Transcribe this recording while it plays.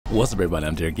What's up, everybody?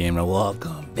 I'm Derek Gamer.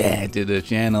 Welcome back to the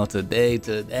channel.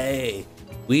 Today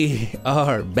we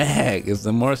are back. It's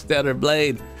some more Stellar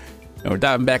Blade, and we're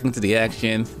diving back into the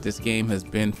action. This game has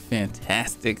been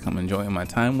fantastic. I'm enjoying my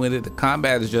time with it. The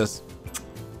combat is just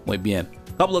muy bien.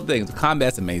 A couple of things. The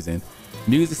combat's amazing.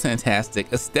 Music's fantastic.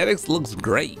 Aesthetics looks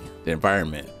great. The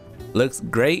environment looks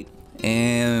great,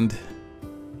 and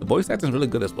the voice acting is really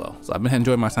good as well. So I've been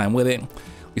enjoying my time with it.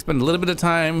 We spent a little bit of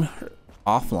time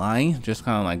offline, just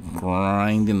kind of like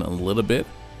grinding a little bit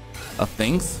of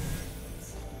things.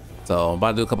 So I'm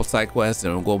about to do a couple side quests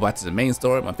and we'll go back to the main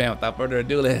story. My family, without further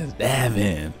ado, let's dive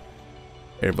in.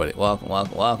 Everybody,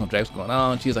 welcome. Drake's going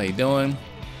on. Cheese, how you doing?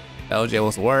 LJ,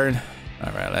 what's the word?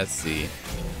 All right, let's see.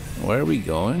 Where are we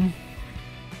going?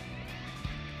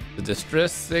 The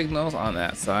distress signals on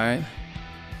that side.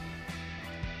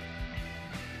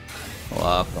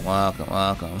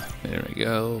 Welcome. There we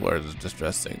go. Where's the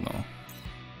distress signal?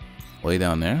 Way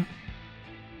down there.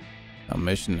 A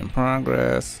mission in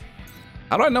progress.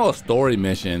 How do I know a story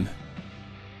mission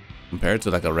compared to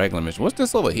like a regular mission? What's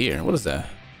this over here? What is that?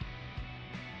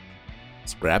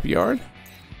 Scrapyard?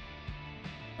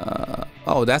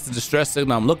 Oh, that's the distress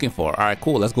signal I'm looking for. All right,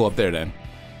 cool. Let's go up there then.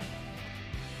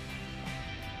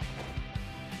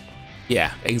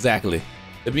 Yeah, exactly.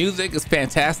 The music is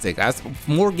fantastic.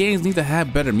 More games need to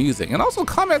have better music, and also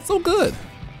combat's so good.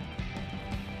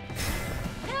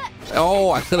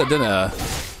 Oh, I could have done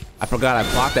I forgot I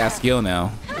blocked that skill now.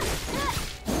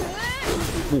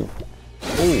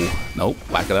 Ooh, nope.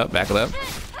 Back it up.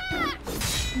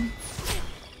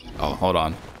 Oh, hold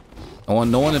on.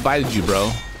 No one invited you,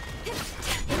 bro.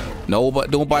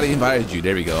 Nobody invited you.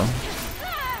 There we go.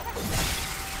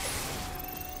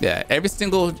 Yeah, every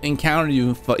single encounter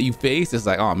you face is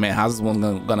like, oh man, how's this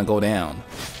one gonna go down?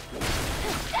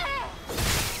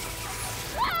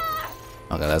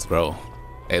 Okay, let's grow.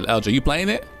 Hey, LJ, you playing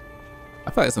it? I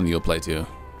feel like something you'll play too.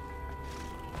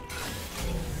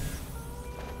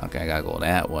 Okay, I gotta go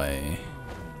that way.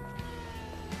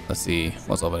 Let's see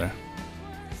what's over there.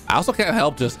 I also can't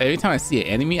help just every time I see an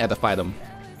enemy, I have to fight them.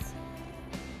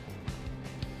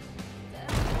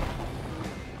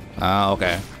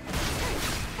 Okay.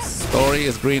 Story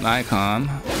is green icon.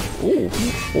 Ooh.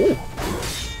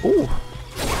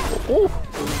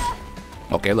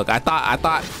 Okay, look, I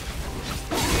thought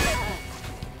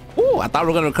we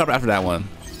were gonna recover after that one.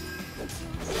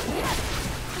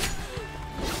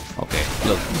 Okay,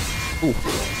 look. Ooh.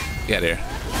 Get there.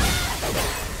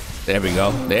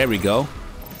 There we go.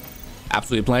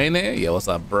 Absolutely playing it. Yo, what's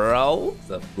up, bro?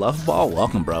 What's up, Fluff Ball?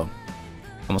 Welcome, bro.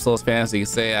 I'm a Souls fan, so you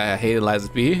say I hated Liza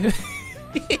P.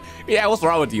 Yeah, what's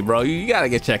wrong with you, bro? You gotta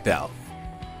get checked out.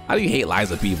 How do you hate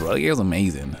Liza P, bro? It was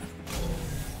amazing.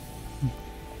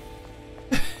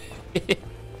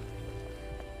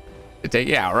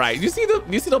 Yeah, right. You see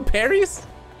the parries?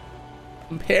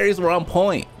 The parries were on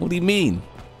point. What do you mean?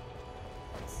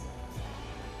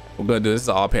 We're gonna do this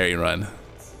all parry run.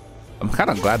 I'm kind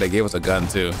of glad they gave us a gun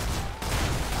too.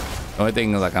 The only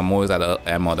thing is like I'm always out of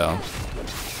ammo though.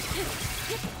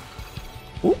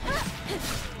 Ooh.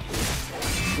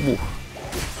 Ooh.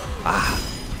 Ah.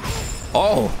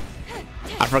 Oh,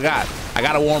 I forgot. I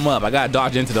gotta warm up. I gotta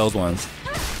dodge into those ones.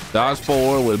 Dodge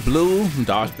forward with blue.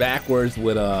 Dodge backwards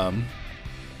with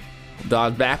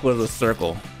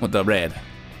circle with the red.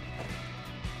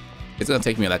 It's gonna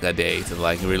take me like a day to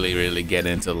like really get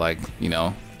into like, you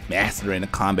know, mastering the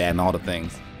combat and all the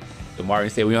things. So Mario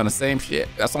said we on the same shit.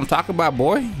 That's what I'm talking about,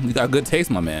 boy. You got good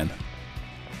taste, my man.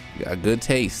 You got good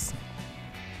taste.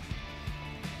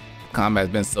 Combat's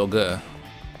been so good.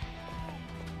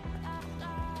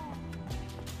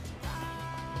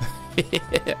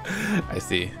 I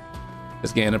see.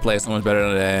 This game to play so much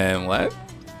better than what?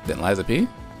 Than Liza P?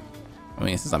 I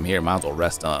mean, since I'm here, might as well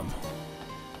rest up.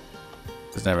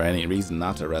 There's never any reason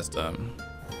not to rest up.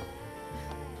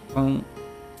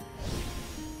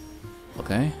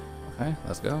 Okay,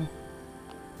 let's go.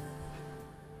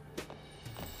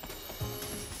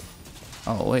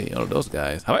 Oh wait, oh those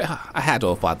guys. I had to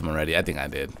have fought them already. I think I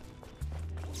did.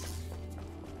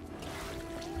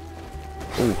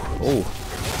 Ooh.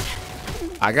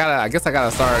 I guess I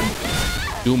gotta start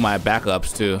doing my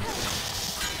backups too.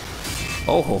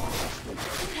 Oh.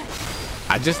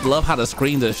 I just love how the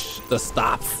screen just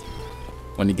stops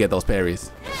when you get those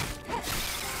parries.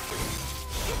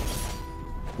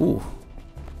 Ooh.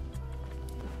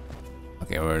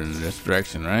 Okay, we're in this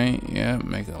direction, right? Yeah,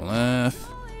 make a left.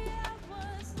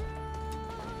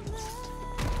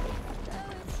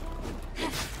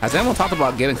 Has anyone talked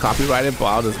about getting copyrighted for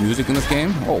all this music in this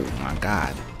game? Oh my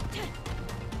god.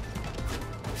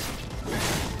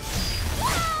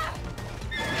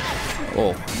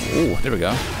 Oh, there we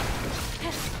go.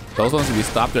 Those ones, if you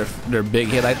stop their big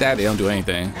hit like that, they don't do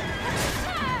anything.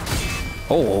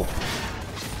 Oh.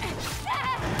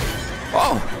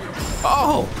 Oh.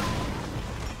 Oh.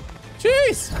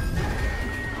 Jeez.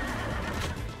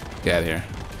 Get out of here.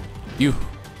 You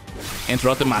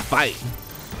interrupted my fight.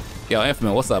 Yo,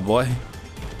 Infamous, what's up, boy?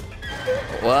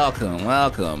 Welcome,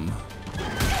 welcome.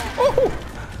 Ooh.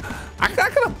 I could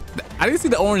have. I didn't see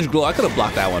the orange glow. I could have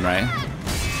blocked that one, right?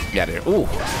 Get out of here. Ooh.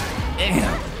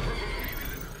 Damn.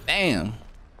 Damn.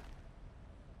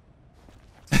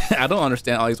 I don't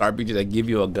understand all these RPGs that give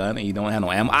you a gun and you don't have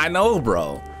no ammo. I know,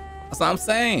 bro. That's what I'm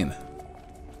saying.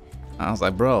 I was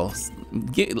like, bro,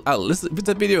 listen, if it's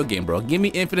a video game, bro, give me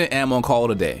infinite ammo and call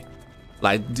it a day.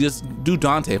 Like, just do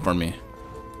Dante for me.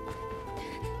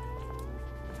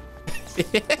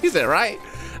 He said, right?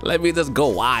 Let me just go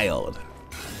wild.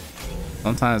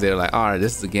 Sometimes they're like, all right,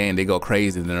 this is a game. They go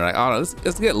crazy. And they're like, oh,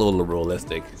 let's get a little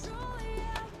realistic.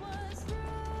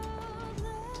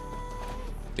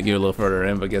 To get a little further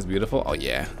in, but it gets beautiful. Oh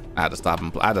yeah, I had to stop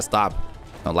him. I had to stop.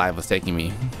 No, life was taking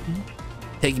me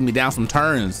down some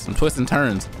turns, some twists and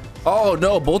turns. Oh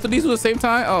no, both of these were the same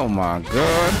time. Oh my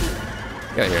god.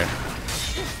 Get out here.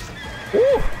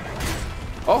 Woo.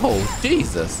 Oh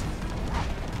Jesus.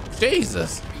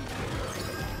 Jesus.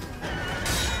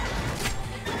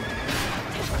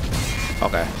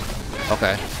 Okay.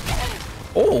 Okay.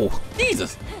 Oh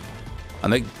Jesus.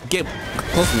 And they get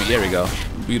close to me. There we go.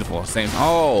 Beautiful. Same.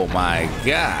 Oh my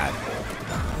god.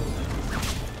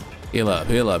 Heal up,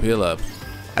 heal up, heal up.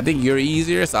 I think you're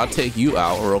easier, so I'll take you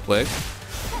out real quick.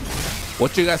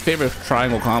 What's your guys' favorite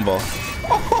triangle combo?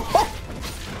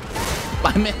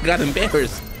 My man got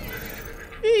embarrassed.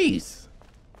 Jeez.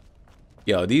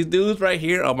 Yo, these dudes right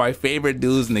here are my favorite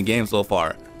dudes in the game so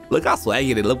far. Look how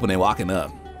swaggy they look when they're walking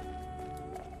up.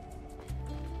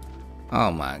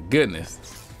 Oh my goodness.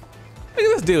 Look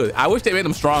at this dude. I wish they made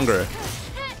him stronger.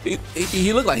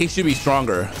 He looked like he should be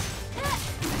stronger.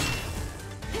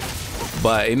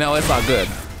 But you know, it's all good.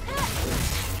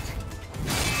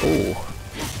 Oh.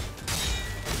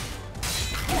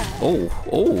 Oh,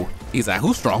 oh. He's like,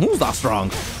 who's strong? Who's not strong?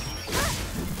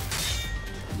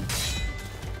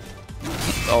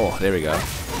 Oh, there we go.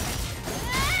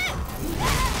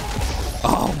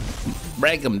 Oh,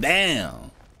 break him down.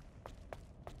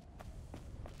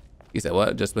 He said,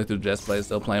 what? Just play through Just Play,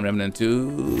 still playing Remnant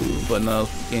 2, but no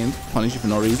games punish you for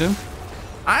no reason?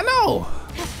 I know!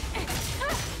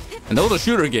 And those are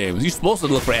shooter games. You're supposed to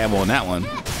look for ammo in that one.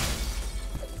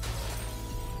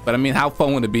 But I mean, how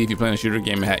fun would it be if you're playing a shooter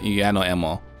game and you had no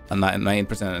ammo? Not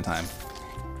 90% of the time.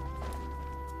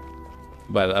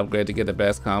 But upgrade to get the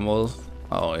best combos.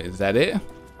 Oh, is that it?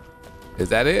 Is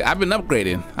that it? I've been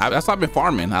upgrading. That's why I've been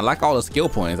farming. I like all the skill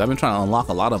points. I've been trying to unlock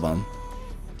a lot of them.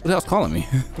 Who the hell's calling me?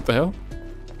 What the hell?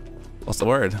 What's the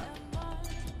word?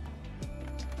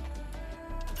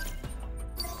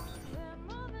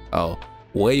 Oh,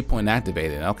 waypoint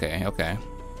activated. Okay, okay.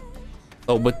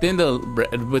 So within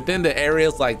the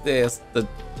areas like this, the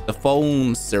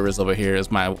phone service over here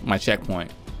is my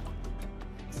checkpoint.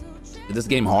 Is this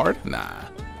game hard? Nah.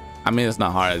 I mean, it's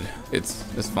not hard. It's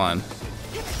fun.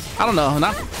 I don't know.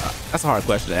 That's a hard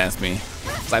question to ask me.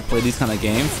 Cause I play these kind of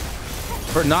games.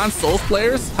 For non-Souls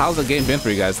players, how's the game been for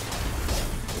you guys?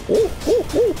 Ooh, ooh,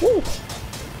 ooh, ooh.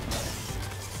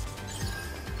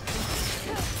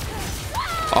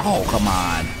 Oh, come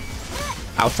on.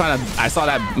 I saw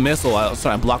that missile. I was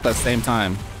trying to block that same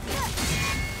time.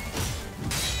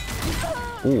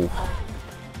 Ooh.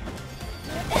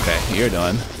 Okay, you're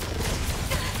done.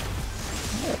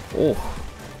 Ooh.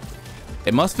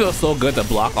 It must feel so good to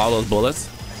block all those bullets.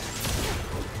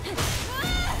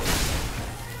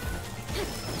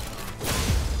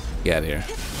 Get out of here.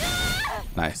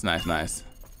 Nice, nice, nice.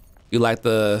 You like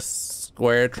the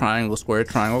square triangle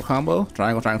combo?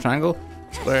 Triangle, triangle, triangle.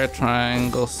 Square,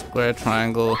 triangle, square,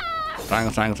 triangle,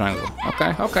 triangle, triangle, triangle.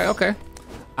 Okay, okay, okay.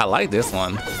 I like this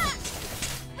one.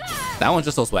 That one's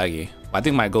just so swaggy. I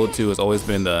think my go-to has always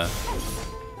been the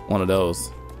one of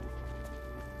those.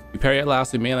 You parry it loud,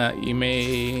 so you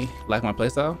may like my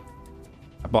playstyle.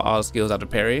 I bought all the skills after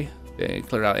parry. They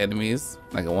clear out enemies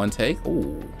like a one take.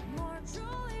 Ooh.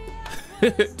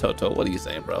 Toto, what are you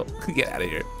saying, bro? Get out of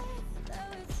here.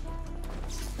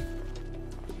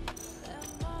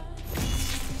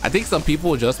 I think some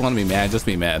people just want to be mad, just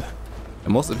be mad.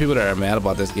 And most of the people that are mad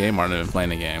about this game aren't even playing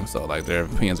the game, so like their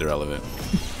opinions are irrelevant.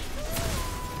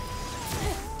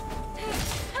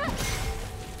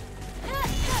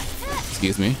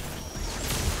 Excuse me.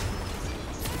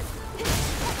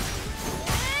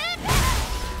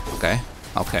 Okay,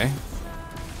 okay.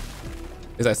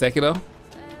 Is that Sekiro?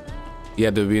 You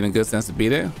have to be in a good sense to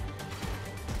beat it.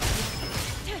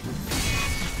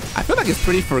 I feel like it's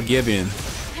pretty forgiving.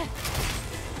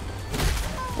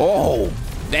 Oh,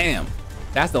 damn.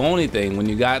 That's the only thing when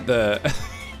you got the...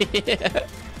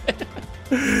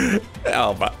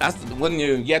 Oh, that's when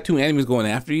you get two enemies going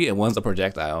after you and one's a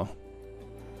projectile.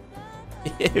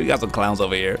 We got some clowns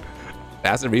over here.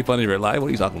 That's a refund in real life? What are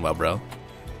you talking about, bro?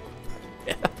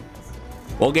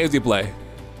 What games do you play?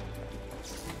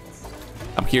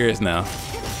 I'm curious now.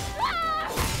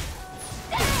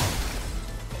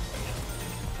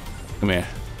 Come here.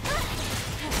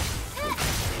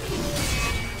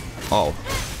 Oh,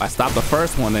 I stopped the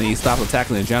first one and he stopped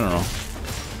attacking in general.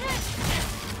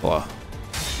 Oh.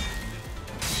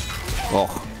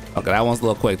 Oh. Okay, that one's a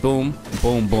little quick. Boom,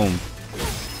 boom, boom.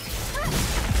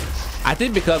 I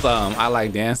think because I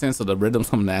like dancing, so the rhythms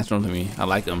come natural to me. I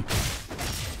like them.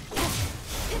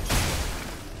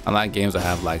 I like games that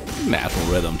have like natural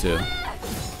rhythm too.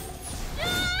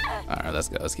 All right, let's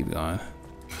go. Let's keep going.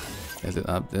 Is it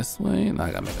up this way? No, I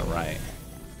gotta make a right.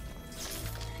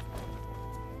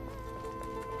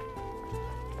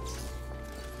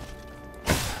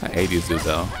 I hate these dudes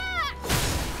though.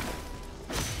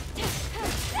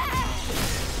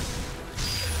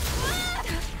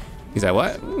 He's like,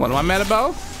 what? What am I mad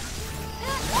about?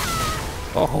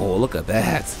 Oh, look at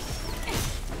that.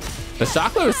 The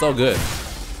chocolate is so good.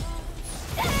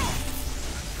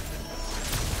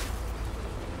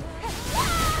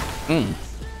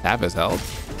 Half his health.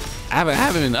 I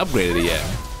haven't even upgraded it yet.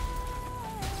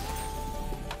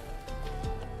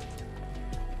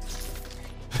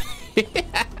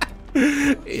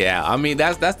 Yeah, I mean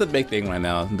that's the big thing right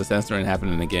now. The censoring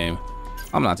happening in the game.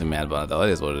 I'm not too mad about it though.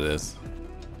 It is what it is.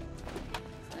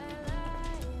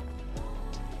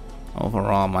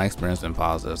 Overall, my experience has been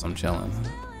positive. So I'm chilling.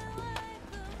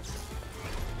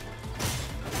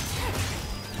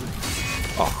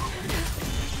 Oh.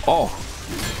 Oh.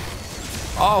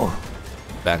 Oh.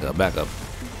 Back up, back up.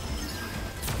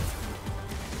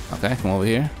 Okay, come over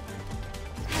here.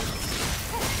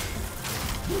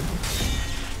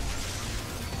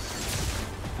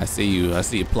 I see you. I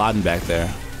see you plotting back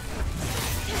there.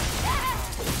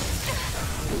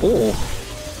 Oh.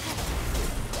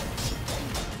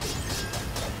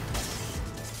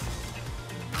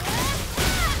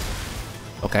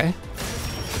 Okay.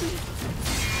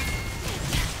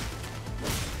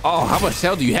 Oh, how much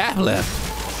health do you have left?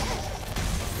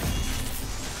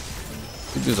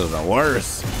 These are the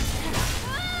worst.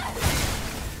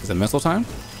 Is it missile time?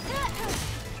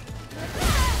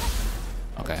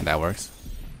 Okay, that works.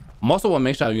 I'm also want to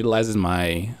make sure I utilizes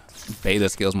my beta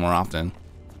skills more often.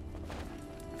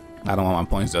 I don't want my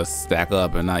points to stack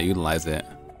up and not utilize it.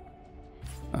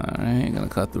 All right, gonna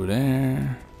cut through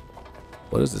there.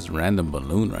 What is this random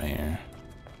balloon right here?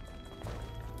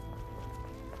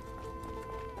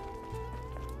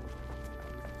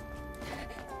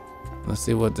 Let's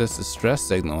see what this distress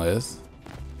signal is.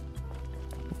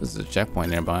 This is a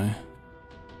checkpoint nearby.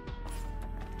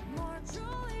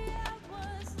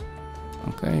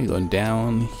 Okay, going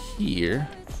down here.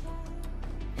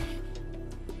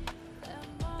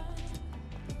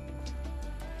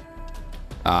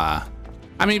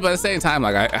 I mean, but at the same time,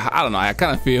 like I don't know, I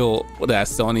kind of feel that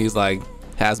Sony's like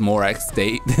has more at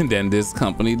stake than this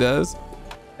company does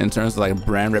in terms of like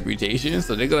brand reputation,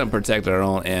 so they're gonna protect their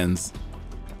own ends.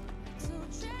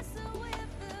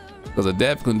 Because the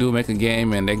dev can make a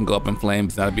game and they can go up in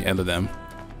flames, that'll be the end of them.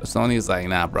 But Sony's like,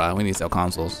 nah, bro, we need to sell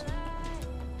consoles,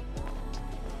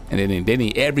 and they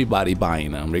need everybody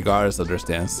buying them, regardless of their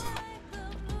stance.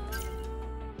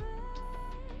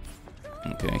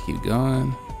 Okay, keep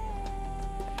going.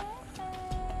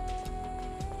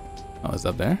 Oh, it's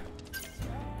up there.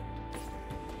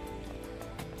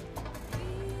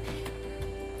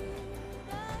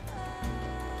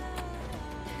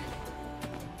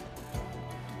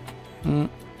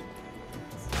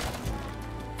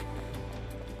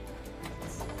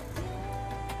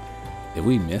 Did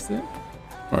we miss it?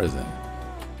 Or is it?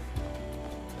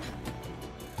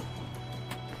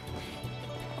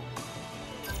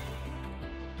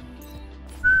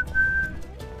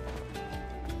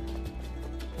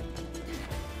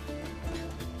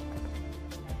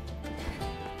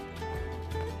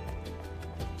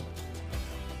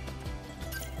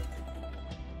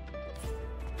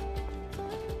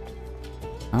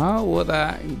 How would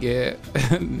I get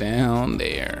down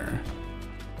there?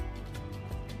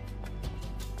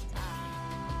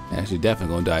 Yeah, she's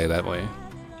definitely gonna die that way.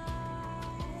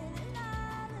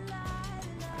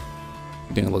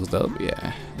 You think it looks dope?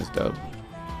 Yeah, it's dope.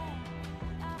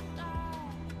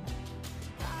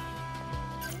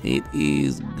 It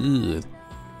is good.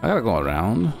 I gotta go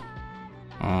around.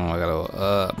 Oh, I gotta go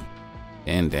up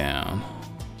and down.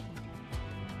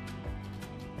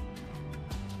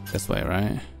 This way,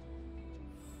 right?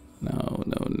 No,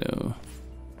 no, no.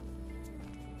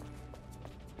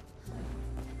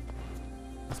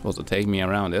 It's supposed to take me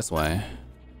around this way.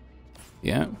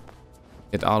 Yeah.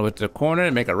 Get all the way to the corner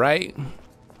and make a right.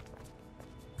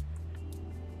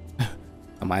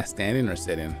 Am I standing or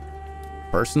sitting?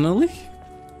 Personally,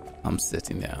 I'm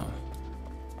sitting down.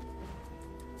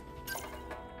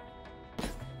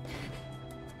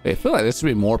 I feel like there should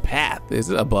be more path. Is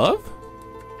it above?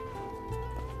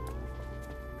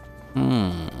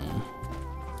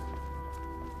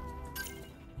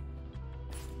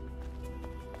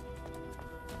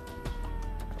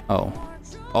 Oh.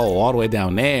 Oh, all the way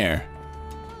down there.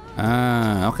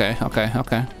 Ah, okay, okay,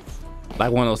 okay.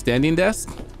 Like one of those standing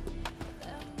desks?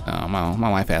 Oh, my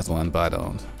wife has one, but I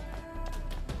don't.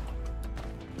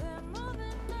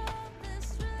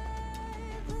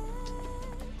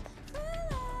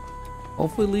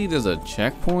 Hopefully there's a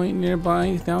checkpoint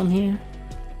nearby down here.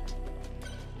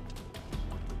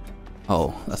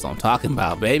 Oh, that's what I'm talking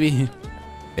about, baby.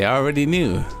 They already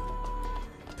knew.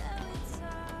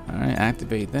 All right,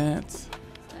 activate that.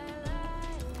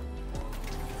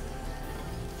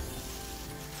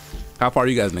 How far are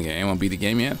you guys in the game? Anyone beat the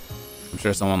game yet? I'm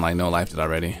sure someone like No Life did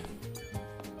already.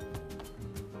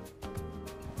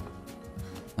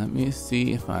 Let me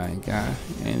see if I got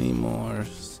any more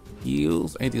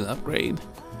skills. Anything to upgrade?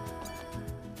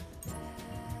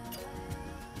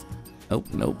 Nope,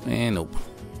 nope, and nope.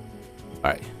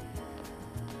 All right.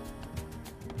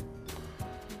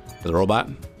 The robot?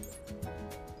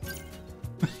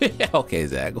 Okay,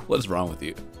 Zach, what's wrong with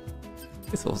you?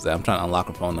 It's so sad. I'm trying to unlock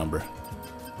her phone number.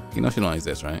 You know she don't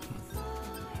exist, right?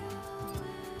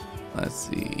 Let's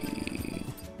see.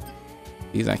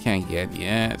 These I can't get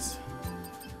yet.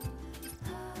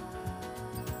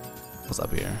 What's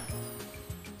up here?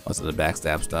 What's the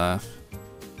backstab stuff?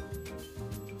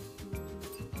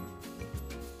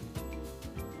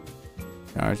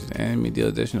 Charges the enemy, deal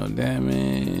additional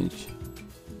damage.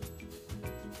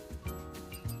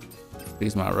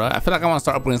 Increase my rush. I feel like I want to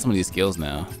start upgrading some of these skills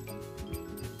now,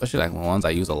 especially like ones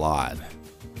I use a lot.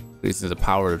 Increases the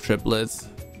power of triplets.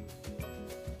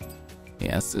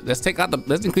 Yes, let's take out the.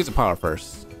 Let's increase the power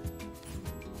first.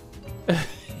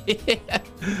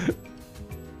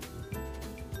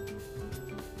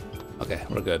 Okay,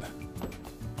 we're good.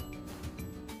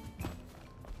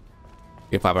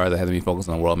 Get 5 hours ahead of me focused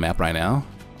on the world map right now.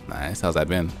 Nice. How's that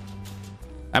been?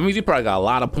 That means you probably got a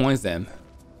lot of points then.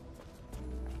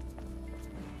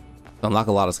 Unlock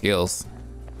a lot of skills.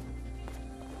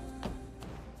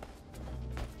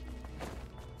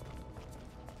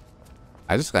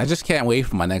 I just can't wait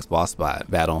for my next boss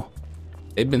battle.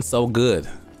 They've been so good.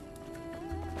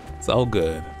 So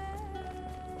good.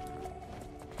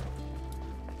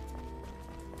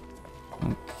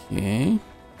 Okay.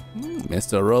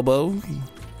 Mr. Robo.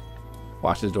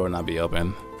 Watch this door not be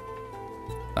open.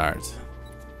 Start.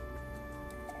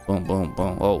 Boom, boom,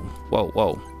 boom. Whoa, whoa,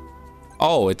 whoa.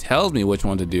 Oh, it tells me which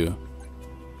one to do.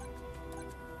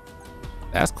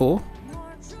 That's cool.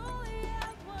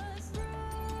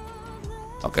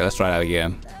 Okay, let's try that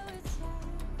again.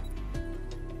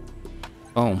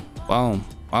 Boom, boom,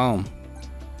 boom.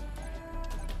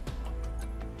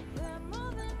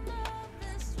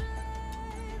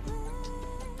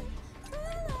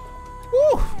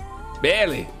 Woo!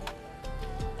 Barely.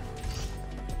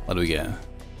 What do we get?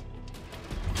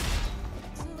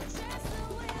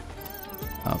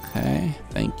 Okay,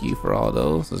 thank you for all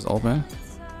those. Let's open.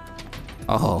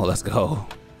 Oh, let's go.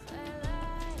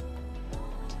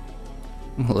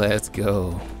 Let's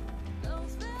go.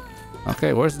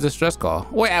 Okay, where's the distress call?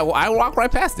 Wait, I walked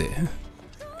right past it.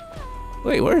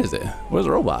 Wait, where is it? Where's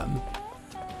the robot?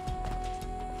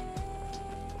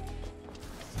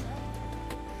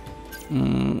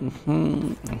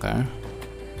 Okay.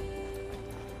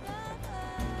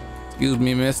 Excuse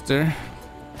me, mister.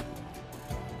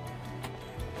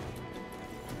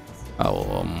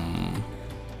 Oh,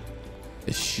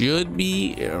 it should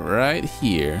be right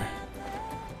here.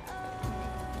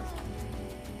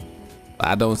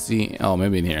 I don't see. Oh,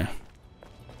 maybe in here.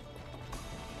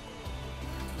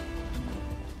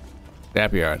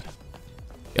 Scrapyard.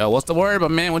 Yo, what's the word, my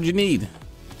man? What you need?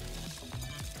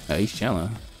 Oh, he's chilling.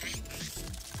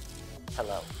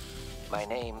 Hello, my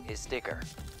name is Digger.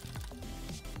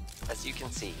 As you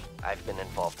can see, I've been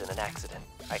involved in an accident.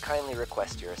 I kindly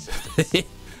request your assistance.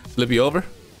 Flip you over?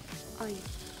 I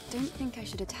don't think I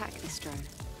should attack this drone.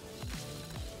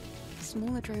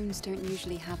 Smaller drones don't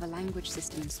usually have a language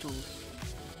system installed.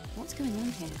 What's going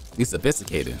on here? He's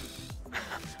sophisticated.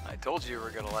 I told you were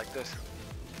gonna like this.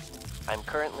 I'm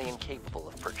currently incapable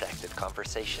of projected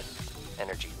conversation.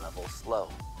 Energy levels low.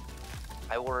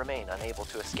 I will remain unable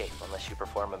to escape unless you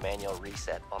perform a manual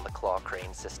reset on the claw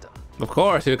crane system. Of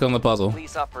course, here comes the puzzle.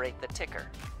 Please operate the ticker,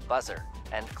 buzzer,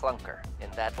 and clunker in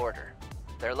that order.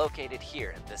 They're located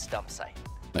here at this dump site.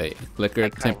 Wait, clicker, I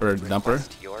temper, kindly dumper.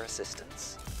 request your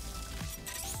assistance.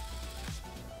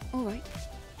 All right.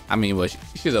 I mean, well,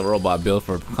 she's a robot built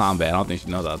for combat. I don't think she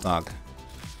knows how to talk.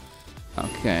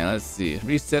 Okay, let's see.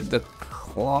 Reset the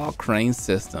claw crane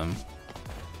system.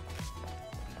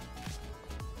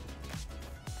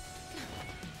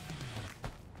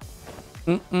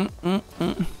 How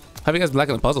have you guys been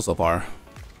liking the puzzle so far?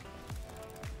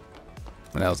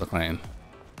 That was a crane.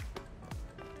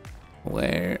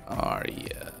 Where are you?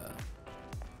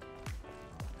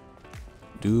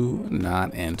 Do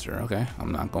not enter. Okay,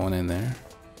 I'm not going in there.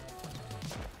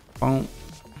 Boom.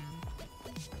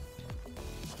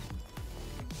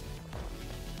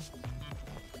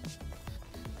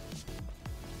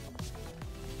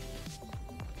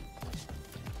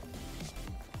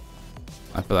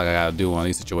 I feel like I gotta do one of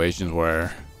these situations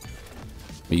where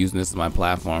I'm using this as my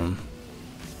platform.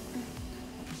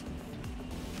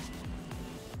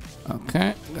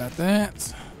 Okay, got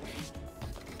that.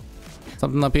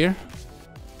 Something up here?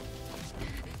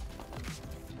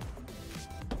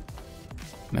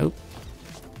 Nope.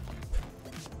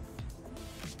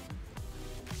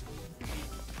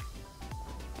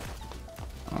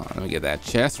 Let me get that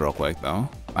chest real quick though.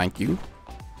 Thank you.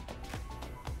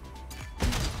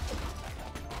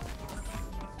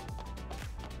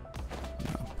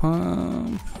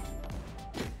 Pump.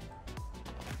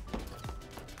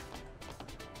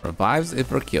 Revives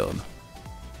if we're killed.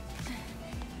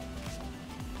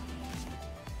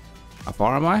 How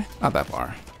far am I? Not that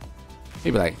far.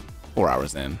 Maybe like 4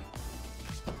 hours in.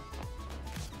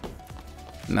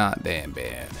 Not damn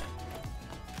bad.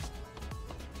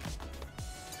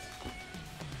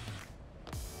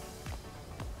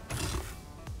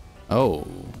 Oh.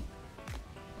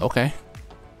 Okay.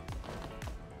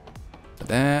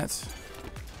 That.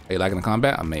 Are you liking the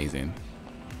combat? Amazing.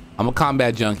 I'm a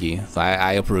combat junkie, so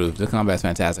I approve. The combat's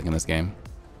fantastic in this game.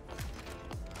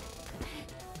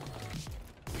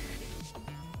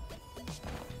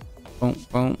 Boom,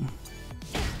 boom.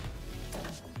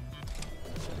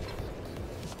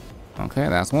 Okay,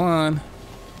 that's one.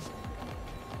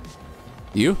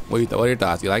 You? What are your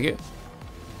thoughts? You like it?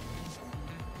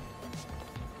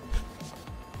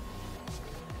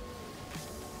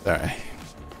 All right.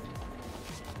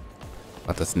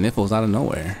 About the sniffles out of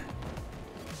nowhere.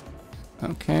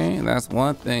 Okay, that's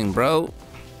one thing, bro.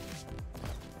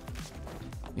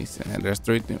 He said there's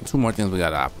two more things we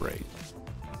gotta operate.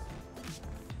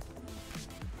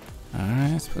 All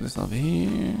right, let's put this over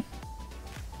here.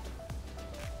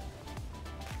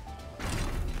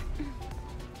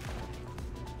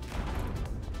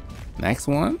 Next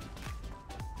one.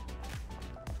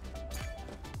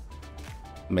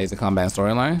 Amazing combat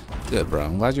storyline. Good, bro.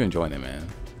 I'm glad you're enjoying it, man.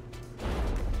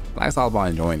 Life's all about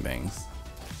enjoying things.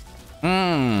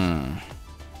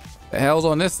 The hell's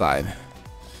on this side?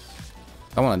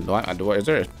 I want to. Is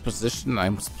there a position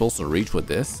I'm supposed to reach with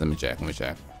this? Let me check. Let me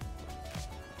check.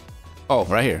 Oh,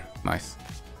 right here. Nice.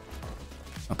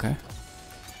 Okay.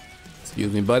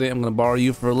 Excuse me, buddy. I'm gonna borrow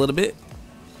you for a little bit.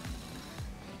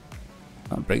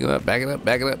 Bring it up. Back it up.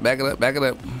 Back it up. Back it up. Back it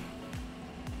up.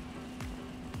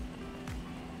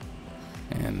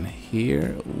 And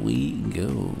here we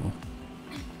go.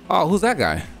 Oh, who's that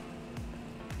guy?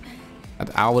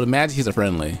 I would imagine he's a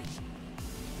friendly.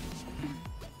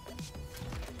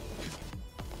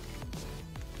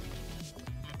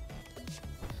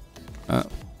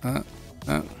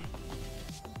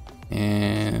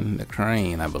 And the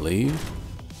crane, I believe.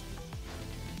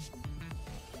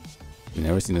 You've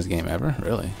never seen this game ever?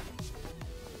 Really?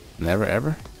 Never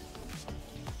ever?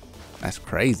 That's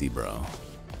crazy, bro.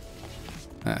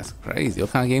 That's crazy.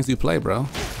 What kind of games do you play, bro?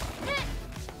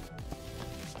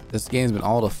 This game's been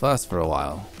all the fuss for a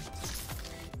while.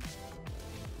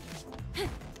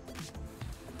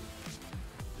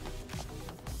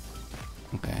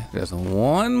 Okay, there's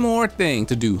one more thing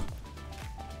to do.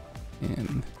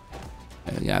 And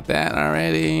I got that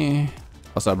already.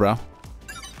 What's up, bro?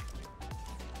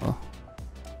 Oh.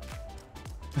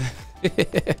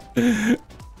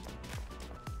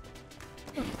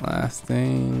 Last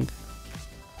thing.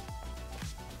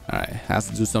 All right, has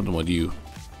to do something with you.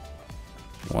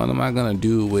 What am I gonna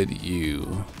do with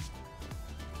you?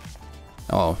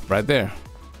 Oh, right there.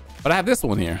 But I have this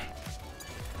one here.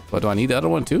 But do I need the other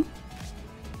one too?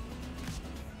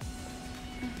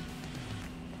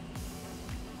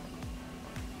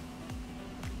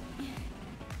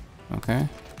 Okay.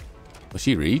 Will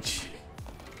she reach?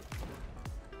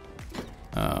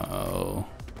 Uh-oh.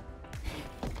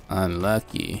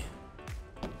 Unlucky.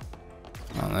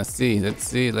 Oh, let's see. Let's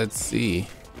see. Let's see.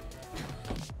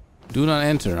 Do not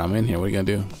enter. I'm in here. What are you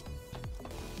gonna do?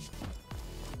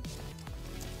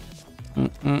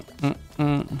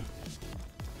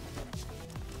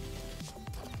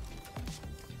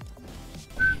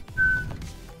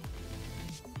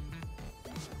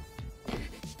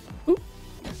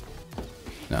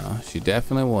 No, she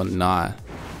definitely will not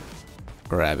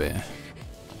grab it.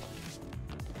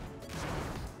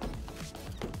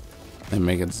 And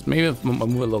make it, maybe move it a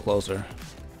little closer.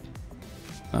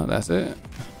 No, that's it.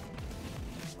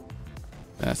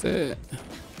 That's it.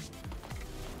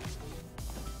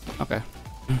 Okay.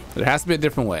 There has to be a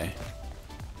different way.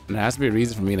 And there has to be a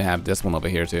reason for me to have this one over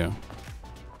here too.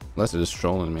 Unless they're just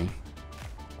trolling me.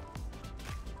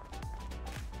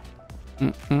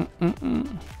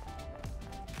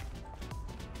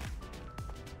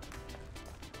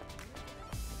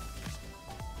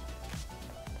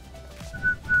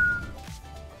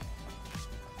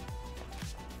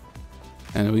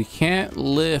 And we can't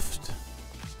lift.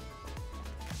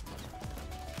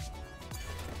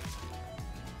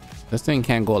 This thing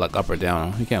can't go like up or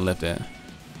down. You can't lift it.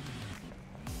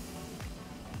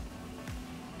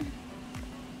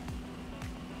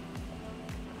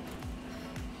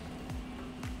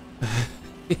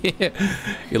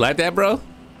 You like that, bro?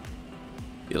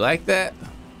 You like that?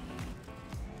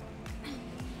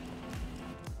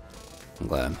 I'm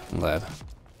glad. I'm glad.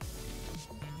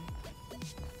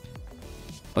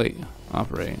 Wait,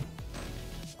 operate.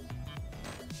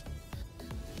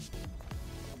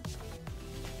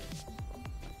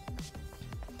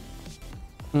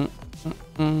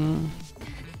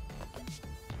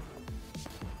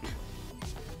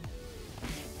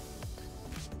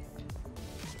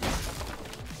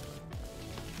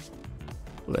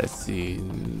 Let's see,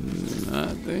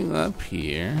 nothing up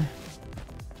here.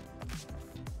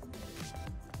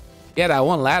 Yeah, that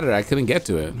one ladder, I couldn't get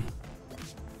to it.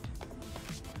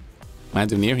 Might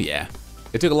do Nier? Yeah.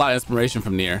 They took a lot of inspiration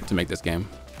from Nier to make this game.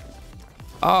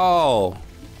 Oh,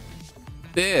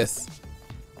 this.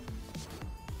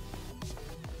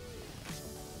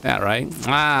 That right?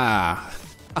 Ah,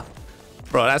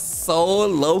 bro, that's so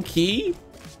low key.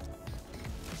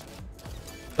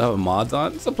 Do I have mods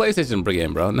on? It's a PlayStation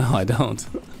game, bro. No, I don't.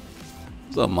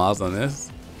 There's no mods on this.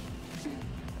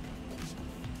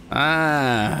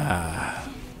 Ah.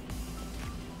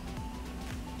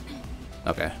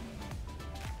 Okay.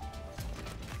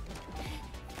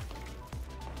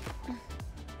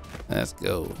 Let's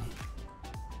go.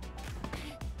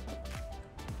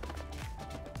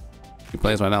 You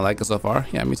players might not like it so far.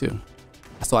 Yeah, me too.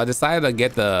 So I decided to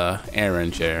get the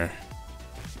Aaron chair.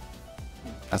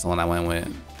 That's the one I went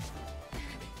with.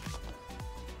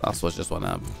 I'll switch this one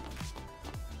up.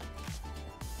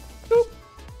 Boop.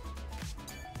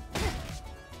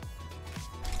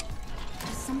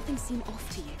 Does something seem off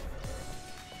to you?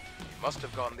 You must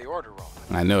have gotten the order wrong.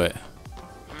 I knew it.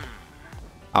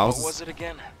 What was it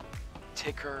again?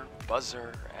 Ticker,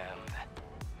 buzzer, and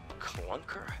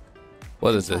clunker?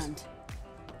 What is this?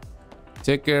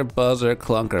 Ticker, buzzer,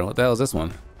 clunker. What the hell is this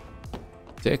one?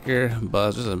 Ticker,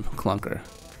 buzzer, and clunker.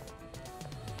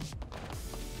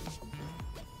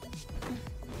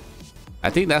 I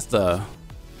think that's the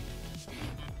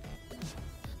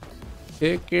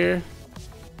ticker,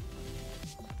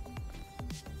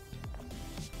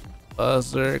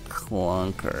 buzzer,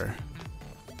 clunker.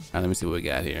 All right, let me see what we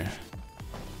got here.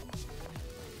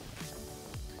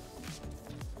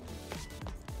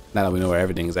 Now that we know where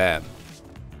everything's at.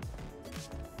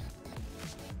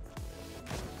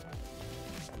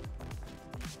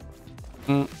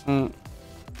 Come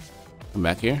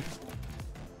back here.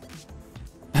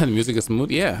 The music is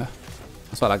smooth. Yeah,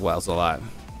 that's what I like about this a lot.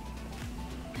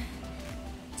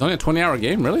 It's only a 20-hour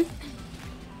game, really?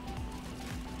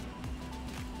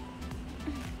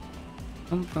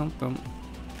 Dum, dum, dum.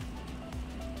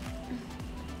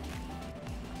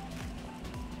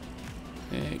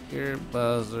 Ticker,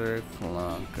 buzzer,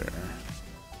 clunker.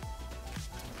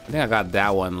 I think I got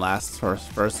that one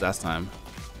first last time.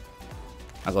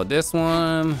 I go this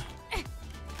one.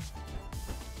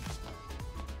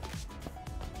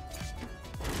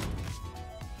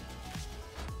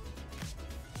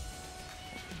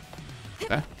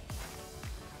 Okay.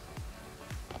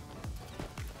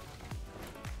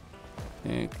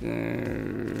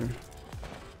 Ticker.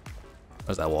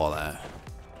 Where's that wall at?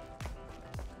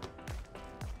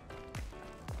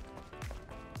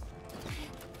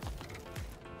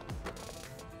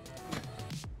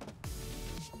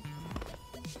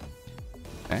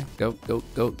 Okay, go, go,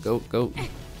 go, go, go.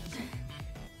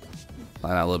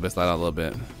 Slide out a little bit, slide out a little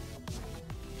bit.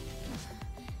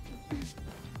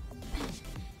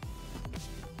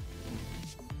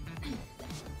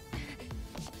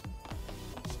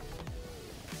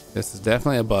 This is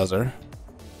definitely a buzzer.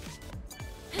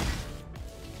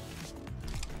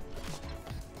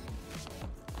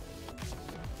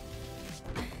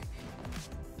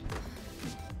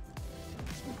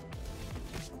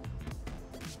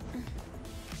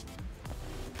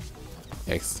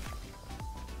 Yikes.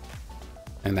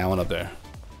 And that one up there.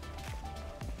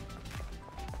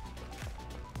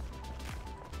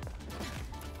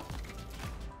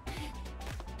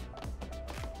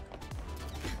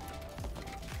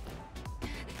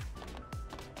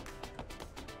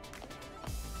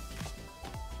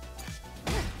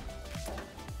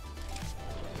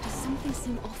 Does something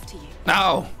seem off to you?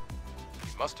 No!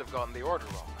 You must have gotten the order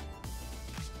wrong.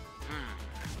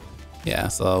 Yeah,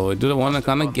 so we do the one that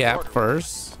kind of gap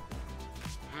first.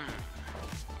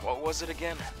 What was it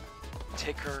again?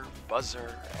 Ticker,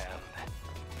 buzzer, and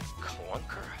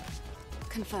clunker?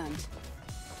 Confirmed.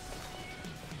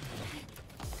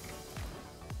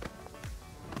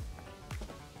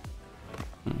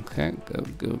 Okay,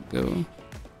 go.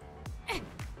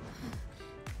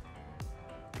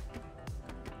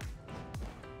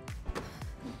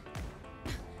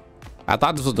 I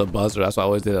thought this was the buzzer, that's why I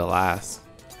always did it last.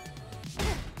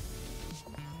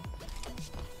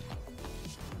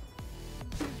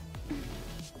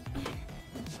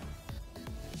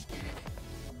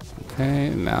 Okay,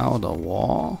 now the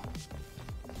wall.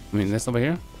 I mean, this over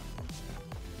here.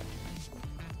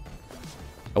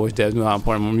 I wish Devs knew how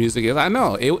important more music is. I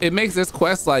know it makes this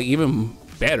quest like even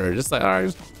better. Just like, all right,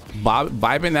 just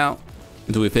vibing out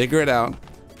until we figure it out.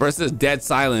 Versus dead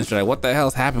silence. You're like, what the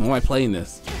hell's happened? Why am I playing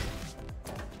this?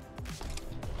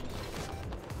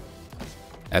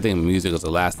 I think music is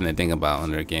the last thing they think about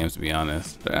in their games, to be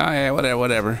honest. But, oh yeah,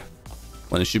 whatever.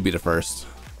 When it should be the first.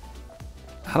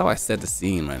 How do I set the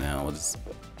scene right now? We'll just...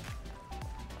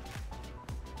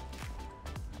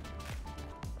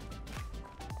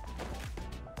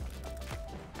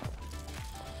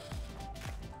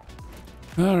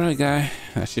 All right, guy.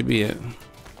 That should be it.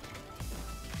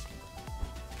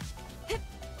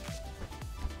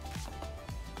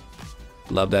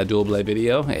 Love that dual blade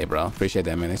video. Hey, bro. Appreciate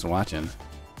that, man. Thanks for watching.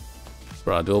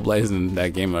 Bro, dual blades in that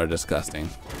game are disgusting.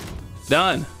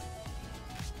 Done.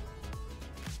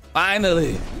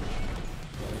 Finally.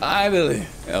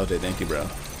 LJ, thank you, bro.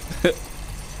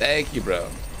 Thank you, bro.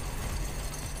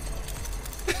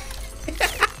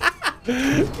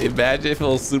 Imagine if it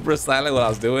was super silent when I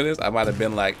was doing this. I might have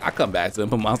been like, I'll come back to it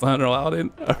and put Monster Hunter out in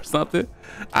or something.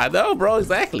 I know, bro,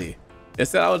 exactly.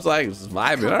 Instead, I was like, just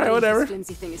vibing. All right, whatever. This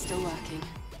flimsy thing is still working.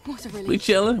 What a relief. We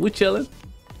chilling.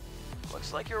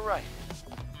 Looks like you're right.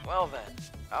 Well then,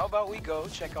 how about we go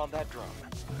check on that drone?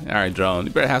 All right, drone.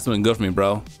 You better have something good for me,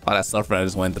 bro. All that suffering I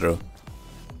just went through.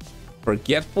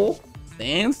 Forgetful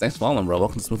Sands. Thanks for following, bro.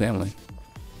 Welcome to Smooth Family.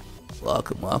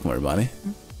 Welcome, everybody.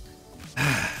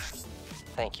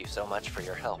 Thank you so much for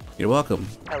your help. You're welcome.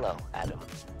 Hello, Adam.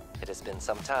 It has been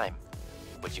some time.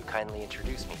 Would you kindly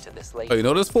introduce me to this lady? Oh, you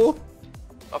know this fool?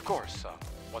 Of course.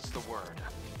 What's the word?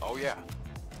 Oh yeah,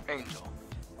 Angel.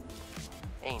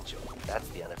 Angel. That's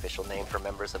the unofficial name for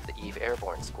members of the Eve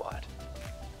Airborne Squad.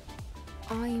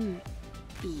 I'm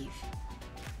Eve.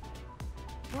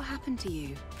 What happened to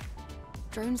you?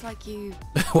 Drones like you.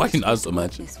 Why you not so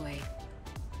much? This way.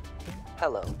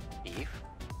 Hello, Eve.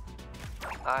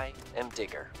 I am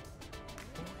Digger.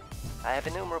 I have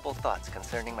innumerable thoughts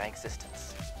concerning my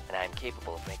existence, and I am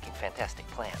capable of making fantastic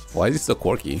plans. Why is he so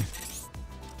quirky?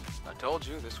 I told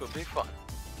you this would be fun.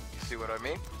 You see what I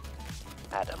mean?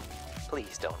 Adam,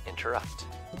 please don't interrupt.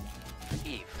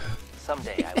 Eve,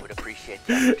 someday I would appreciate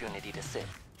the opportunity to sit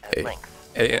at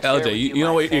length. Hey, and share with LJ, you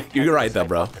know my what? You're right though,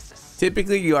 bro. hypothesis.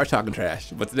 Typically, you are talking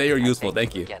trash, but today you're useful.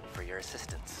 Thank you. Again for your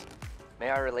assistance. May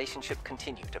our relationship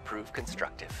continue to prove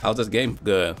constructive. How's this game?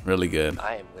 Good, really good.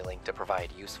 I am willing to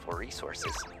provide useful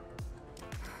resources.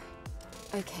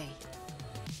 Okay.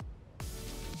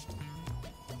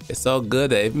 It's so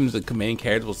good that even if the main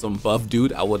character was some buff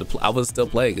dude, I would still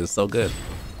play. It's so good.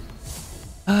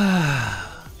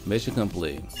 Mission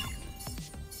complete.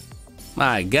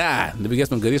 My God, did we get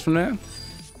some goodies from that?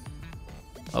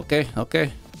 Okay.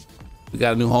 We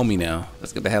got a new homie now.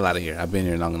 Let's get the hell out of here. I've been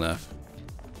here long enough.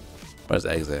 Where's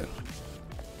the exit?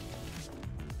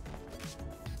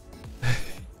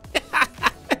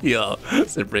 Yo,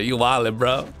 Cyprian, you wildin',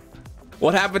 bro.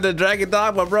 What happened to Dragon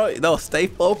Dogma, bro? No, stay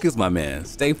focused, my man.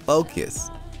 Stay focused.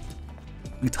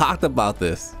 We talked about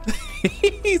this.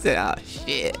 He said, oh,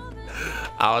 shit.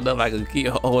 I don't know if I can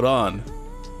hold on.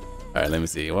 All right, let me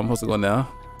see. Where am I supposed to go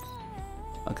now?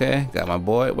 Okay, got my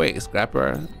boy. Wait,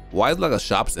 Scrapper. Why is it like a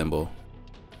shop symbol?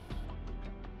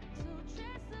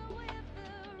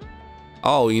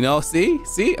 Oh, you know, see,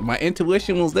 my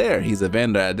intuition was there. He's a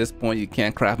vendor. At this point, you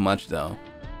can't craft much though.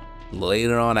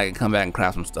 Later on, I can come back and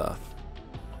craft some stuff.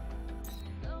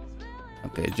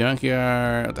 Okay,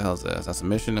 junkyard. What the hell is this? That's a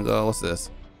mission to go. What's this?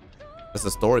 That's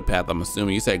a story path, I'm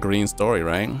assuming. You said green story,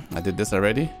 right? I did this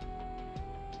already?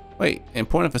 Wait,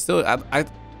 important facility. I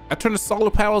turned the solar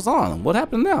panels on. What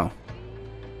happened now?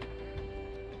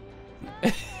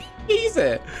 He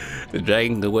said, the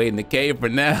dragon can wait in the cave for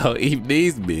now. Eve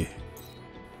needs me.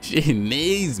 She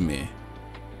needs me.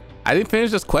 I didn't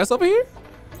finish this quest over here?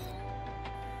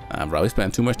 Bro, we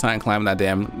spent too much time climbing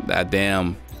that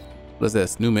damn, what's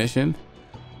this, new mission?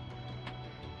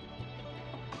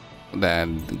 That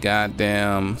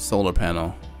goddamn solar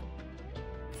panel.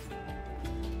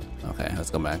 Okay, let's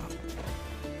go back.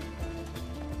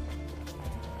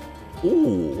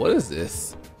 Ooh, what is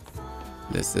this?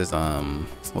 This is,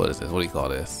 what is this? What do you call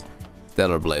this?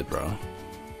 Stellar Blade, bro.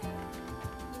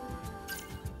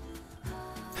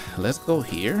 Let's go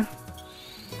here.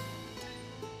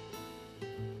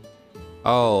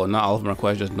 Oh, not all of them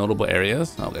require just notable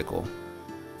areas. Okay, cool.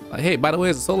 Like, hey, by the way,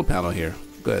 there's a solar panel here.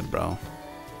 Good, bro.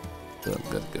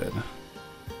 Good.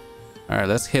 All right,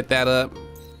 let's hit that up.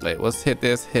 Wait, let's hit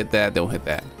this, hit that, don't hit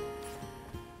that.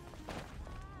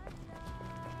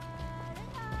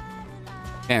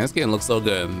 Man, this game looks so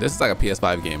good. This is like a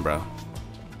PS5 game, bro.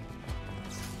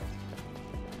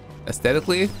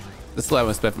 Aesthetically, this is what I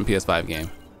would expect from PS5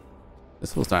 game.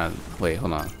 This was starting. Wait,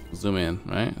 hold on. Zoom in,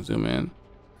 right? Zoom in.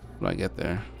 How do I get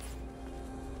there?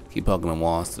 Keep poking the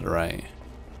walls to the right.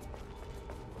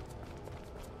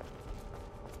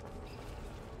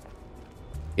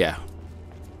 Yeah.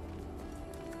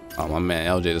 Oh, my man,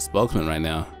 LJ the spokesman right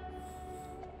now.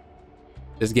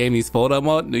 This game needs photo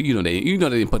mode. You know they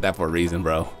didn't put that for a reason,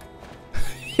 bro.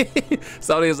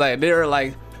 Somebody was like, they were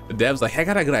like, the devs like, hey, I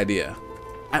got a good idea.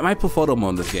 I might put photo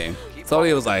mode in this game.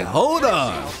 Somebody was like, hold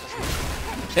on.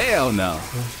 Hell no.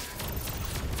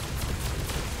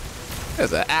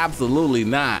 That's absolutely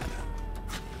not.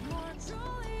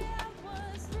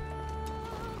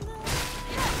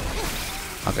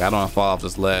 Okay, I don't want to fall off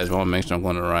this ledge. I want to make sure I'm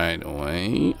going the right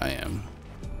way. I am.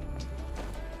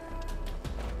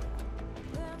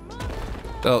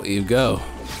 Go, Eve, go.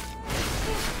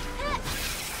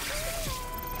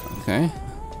 Okay.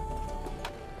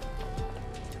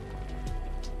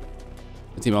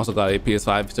 The team also got a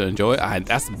PS5 to enjoy.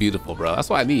 That's beautiful, bro. That's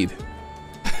what I need.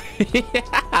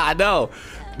 I know.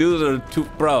 Dudes are too,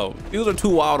 bro. Dudes are too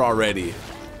wild already.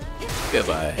 It's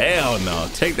like, hell no.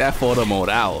 Take that photo mode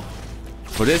out.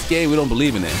 For this game, we don't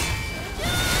believe in it.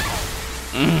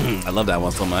 I love that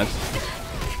one so much.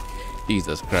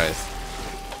 Jesus Christ.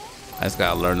 I just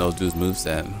gotta learn those dudes'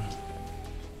 moveset.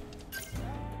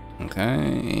 Okay,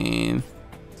 and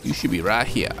you should be right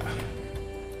here.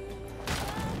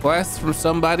 Quest from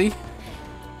somebody?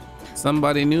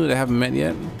 Somebody new that I haven't met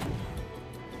yet?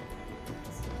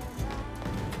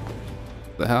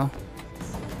 The hell?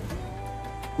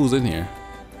 Who's in here?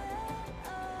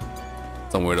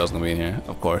 Some weirdo's gonna be in here,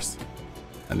 of course.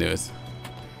 I knew it.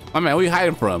 My man, where are you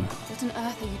hiding from? What on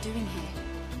earth are you doing here?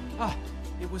 Ah,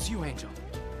 it was you, Angel.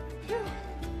 Phew.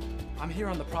 I'm here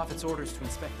on the Prophet's orders to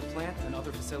inspect the plant and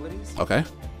other facilities. Okay.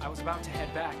 I was about to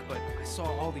head back, but I saw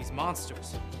all these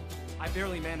monsters. I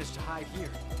barely managed to hide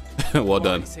here. Well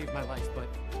done. You saved my life, but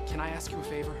can I ask you a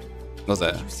favor? What's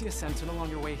that? Did you see a sentinel on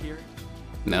your way here?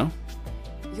 No.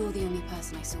 You're the only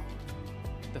person I saw.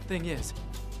 The thing is,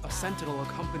 a sentinel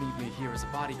accompanied me here as a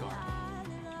bodyguard.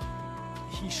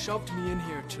 He shoved me in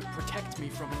here to protect me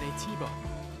from a Naytiba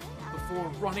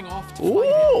before running off to fight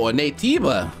Ooh, a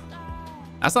Naytiba.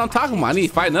 That's what I'm talking about. I need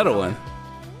to fight another one.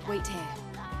 Wait here.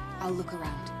 I'll look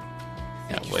around.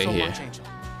 Yeah, Thank you wait so here. much, Angel.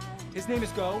 His name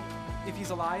is Go. If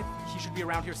he's alive, he should be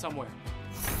around here somewhere.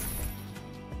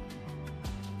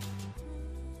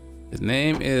 His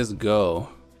name is Go.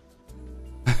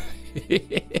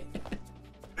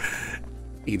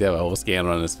 He got a whole scanner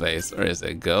on his face. Or is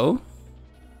it Go?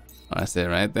 Oh, I said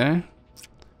right there.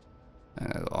 I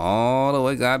gotta go all the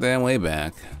way goddamn way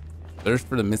back. Search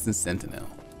for the missing sentinel.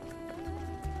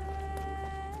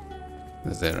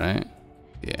 Is that right?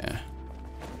 Yeah.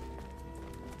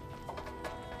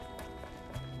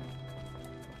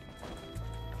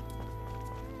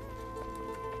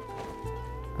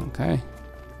 Okay.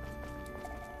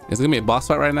 Is it gonna be a boss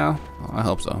fight right now? Oh, I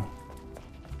hope so.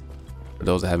 For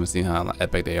those that haven't seen how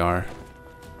epic they are.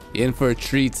 In for a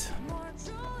treat.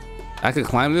 I could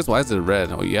climb this? Why is it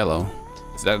red or yellow?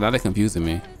 Now they're confusing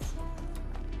me.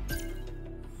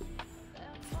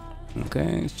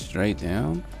 Okay, straight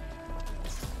down.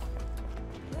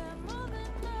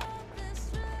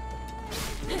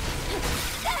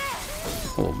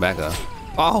 Oh, back up.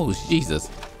 Oh, Jesus.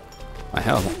 My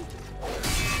hell.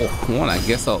 Oh, one, I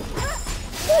guess so.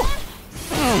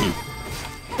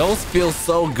 Those feel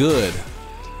so good.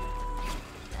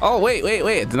 Oh, wait.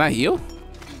 Did I heal?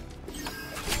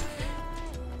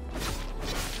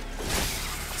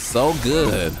 So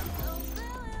good.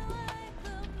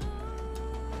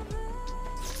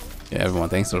 Yeah, everyone,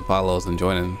 thanks for the follows and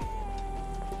joining.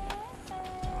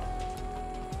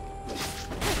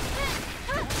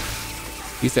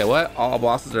 He said what? All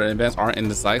bosses or events aren't in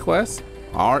the side quest?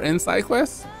 Are in side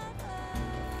quests?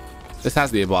 This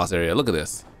has to be a boss area. Look at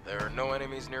this. There are no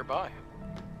enemies nearby.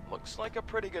 Looks like a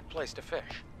pretty good place to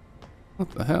fish.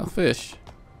 What the hell? Fish?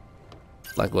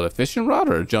 Like with a fishing rod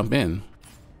or jump in?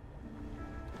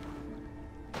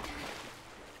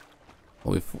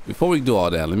 Well, before we do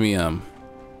all that, let me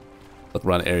look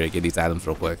around the area, get these items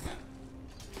real quick.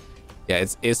 Yeah,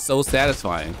 it's so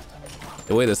satisfying.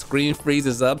 The way the screen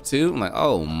freezes up too, I'm like,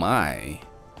 oh my.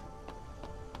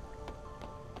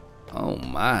 Oh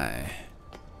my.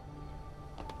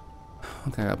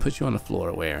 Okay, I'll put you on the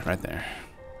floor. Where? Right there.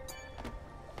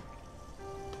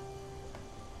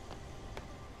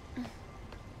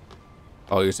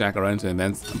 Oh, you're saying I can run into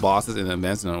events, bosses and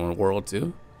events in the world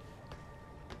too?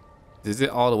 Is it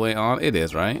all the way on? It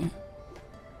is, right?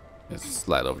 Let's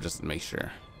slide over just to make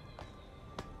sure.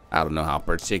 I don't know how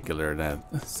particular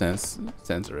that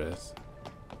sensor is.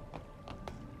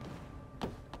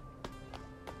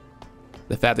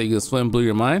 The fact that you can swim blew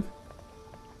your mind?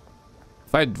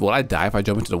 Will I die if I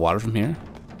jump into the water from here?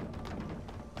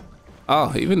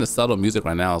 Oh, even the subtle music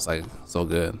right now is like so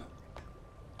good.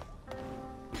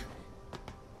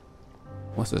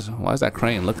 What's this? Why is that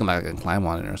crane looking like I can climb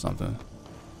on it or something?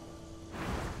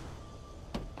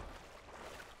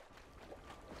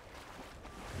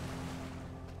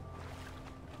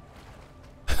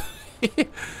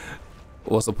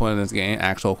 What's the point of this game?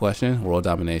 Actual question. World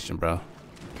domination, bro.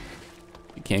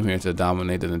 You came here to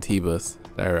dominate the Natibas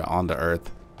that are on the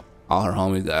earth. All her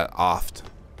homies got offed,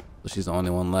 so she's the only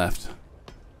one left.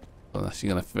 So she's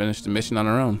gonna finish the mission on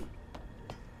her own.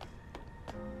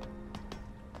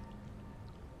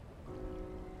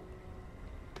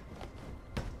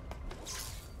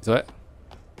 So what?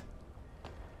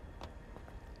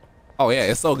 Oh yeah,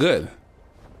 it's so good.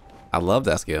 I love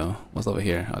that skill. What's over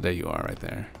here? Oh, there you are right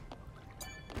there.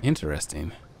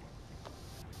 Interesting.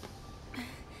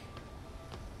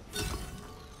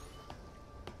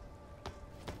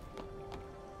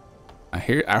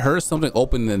 I heard something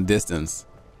open in the distance.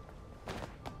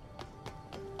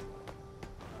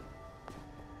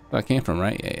 Where I came from,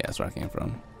 right? Yeah, that's where I came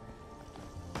from.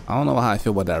 I don't know how I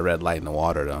feel about that red light in the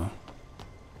water though.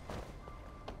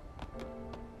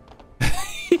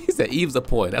 He said Eve's a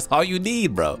point. That's all you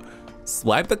need, bro.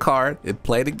 Swipe the card and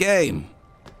play the game.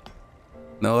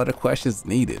 No other questions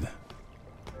needed.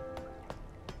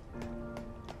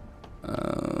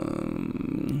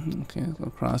 Okay, let's go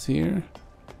across here.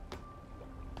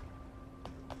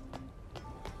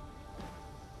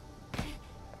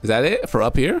 Is that it for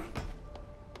up here?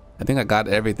 I think I got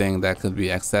everything that could be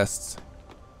accessed.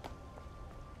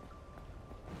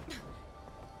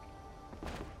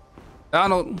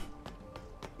 Donald.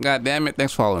 God damn it.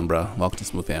 Thanks for following, bro. Welcome to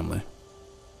Smooth Family.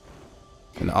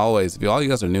 And always, if all you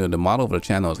guys are new, the model of the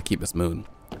channel is to keep it smooth.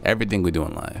 Everything we do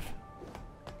in life.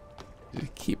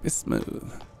 Just keep it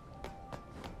smooth.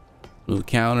 Smooth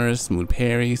counters, smooth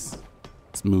parries,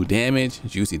 smooth damage,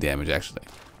 juicy damage actually.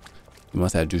 You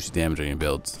must have juicy damage on your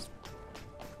builds.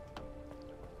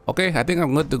 Okay, I think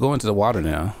I'm good to go into the water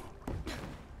now.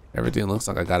 Everything looks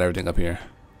like I got everything up here.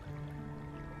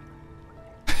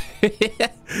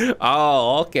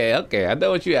 Oh, okay. I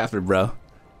know what you after, bro.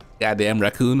 Goddamn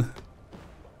raccoon.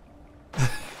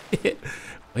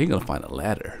 Well, you gonna find a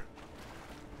ladder.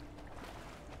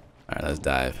 All right, let's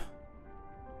dive.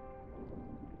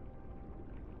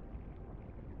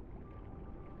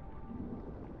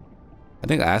 I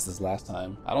think I asked this last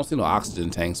time. I don't see no oxygen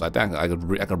tank, so I think I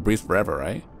could breathe forever,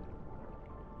 right?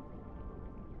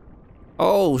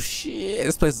 Oh shit!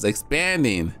 This place is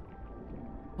expanding.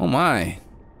 Oh my.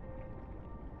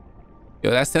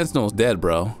 Yo, that Sentinel's dead,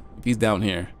 bro. If he's down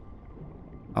here.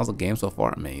 How's the game so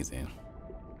far? Amazing.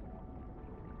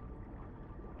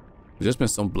 We've just been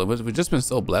so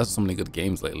blessed with so many good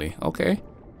games lately. Okay.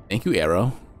 Thank you,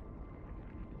 Arrow.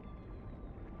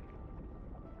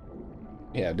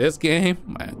 Yeah, this game.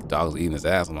 My dog's eating his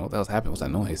ass. I don't know what the hell's happening. What's that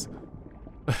noise?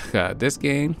 God, this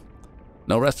game.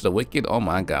 No Rest for the Wicked. Oh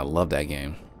my god, love that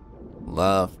game.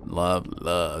 Love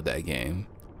that game.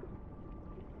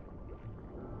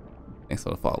 Thanks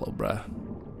for the follow, bruh.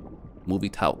 Movie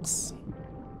talks.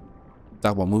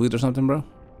 Talk about movies or something, bro?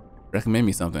 Recommend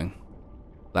me something.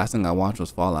 Last thing I watched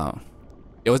was Fallout.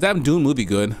 It was that Dune movie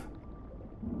good?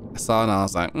 I saw it and I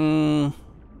was like, I don't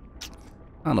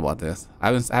know about this. I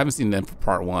haven't seen them for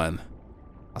part 1.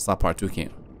 I saw part 2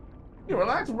 came. You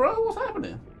relax, bro. What's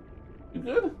happening? You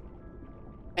good?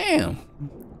 Damn.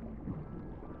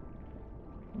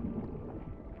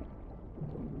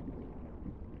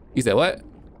 You said what?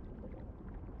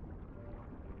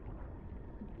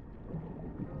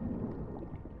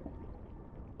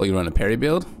 Oh, you run a parry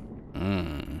build?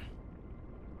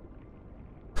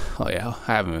 Oh yeah,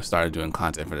 I haven't even started doing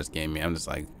content for this game yet. I'm just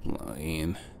like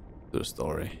playing through the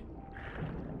story.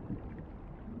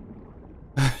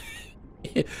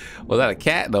 Was that a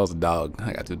cat? That was a dog.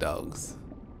 I got 2 dogs.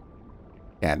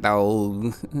 Cat,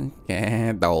 dog.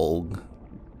 Cat, dog.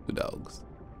 2 dogs.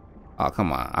 Oh,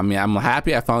 come on. I mean, I'm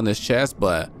happy I found this chest,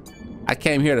 but I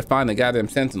came here to find the goddamn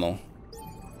sentinel.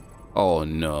 Oh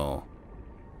no.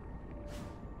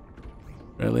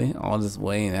 Really? All this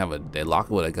way and have they lock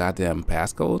it with a goddamn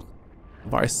passcode?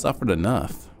 I've already suffered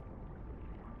enough.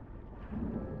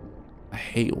 I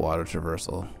hate water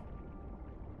traversal.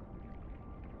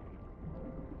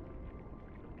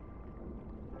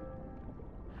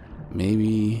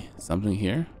 Maybe something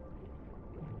here?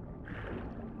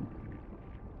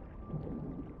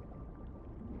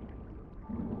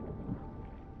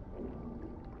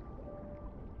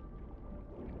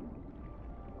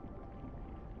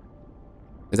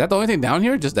 Is that the only thing down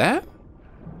here? Just that?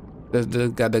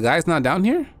 The guy's not down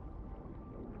here?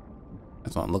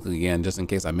 That's why I'm looking again, just in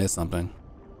case I missed something.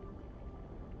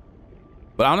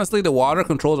 But honestly, the water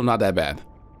controls are not that bad.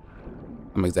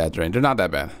 I'm exaggerating. They're not that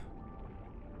bad.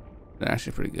 They're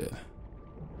actually pretty good.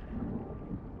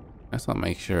 I just want to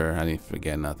make sure I didn't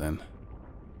forget nothing.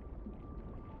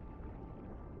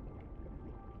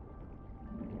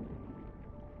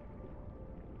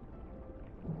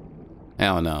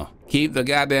 Hell no. Keep the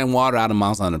goddamn water out of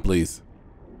Monster Hunter, please.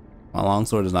 My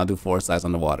longsword does not do force sights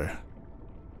underwater.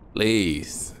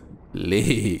 Please.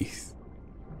 Please.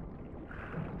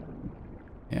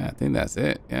 Yeah, I think that's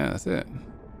it. Yeah, that's it.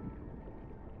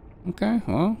 Okay,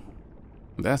 well,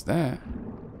 that's that.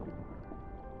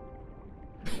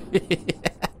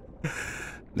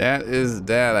 That is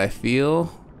that, I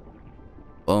feel.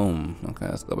 Boom. Okay,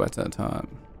 let's go back to the top.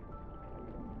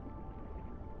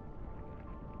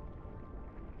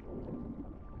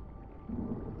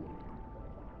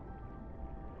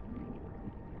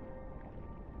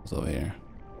 What's over here?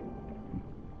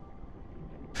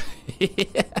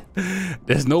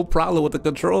 There's no problem with the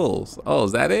controls. Oh,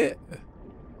 is that it?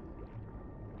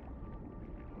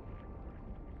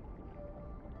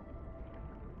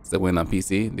 Still win on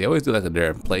PC. They always do like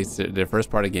their first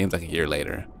party games like a year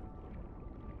later.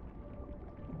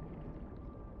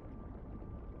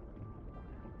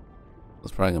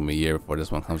 It's probably gonna be a year before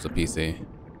this one comes to PC.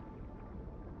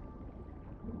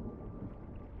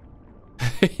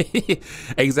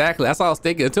 Exactly. That's what I was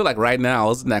thinking too. Like right now, I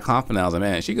wasn't that confident. I was like,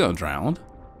 man, is she gonna drown?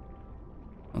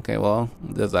 Okay, well,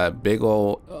 there's that big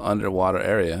old underwater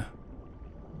area.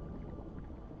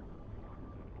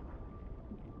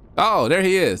 Oh, there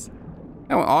he is.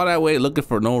 I went all that way looking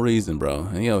for no reason, bro.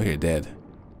 And he over here dead.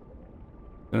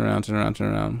 Turn around, turn around,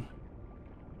 turn around.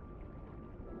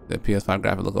 The PS5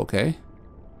 graphic look okay?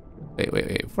 Wait, wait,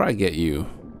 wait. Before I get you.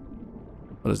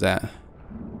 What is that?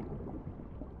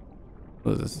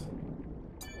 What is this?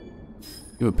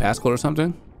 You have a passcode or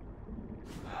something?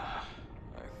 I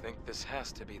think this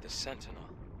has to be the Sentinel.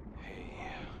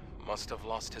 He must have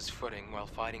lost his footing while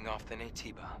fighting off the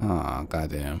Naytiba. Oh,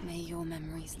 goddamn. May your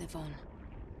memories live on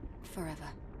forever.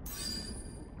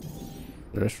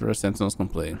 Search for Sentinel's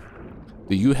complete.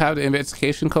 Do you have the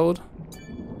investigation code?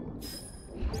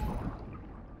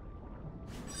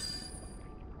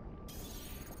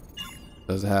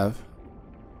 Does it have?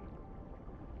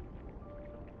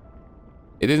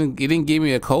 It didn't give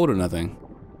me a code or nothing.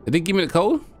 It didn't give me the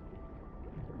code?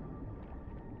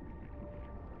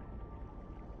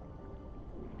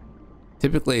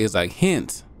 Typically it's like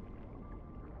hint.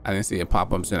 I didn't see it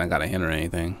pop up saying I got a hint or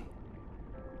anything.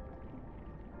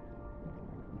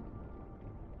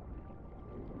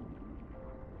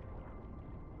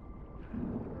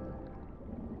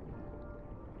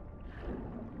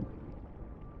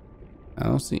 I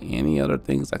don't see any other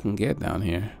things I can get down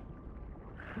here.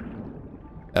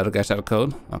 Other guy got a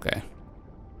code? Okay.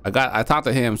 I talked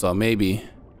to him, so maybe.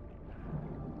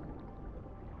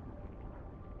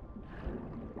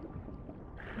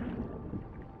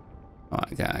 Oh,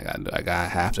 I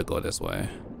have to go this way.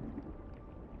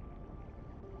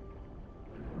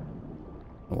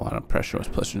 The water pressure was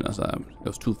pushing us up. It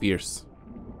was too fierce.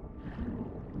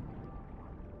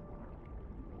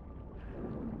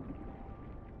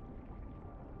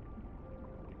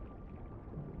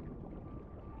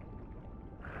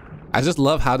 I just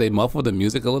love how they muffle the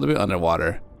music a little bit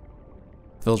underwater.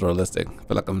 Feels realistic. I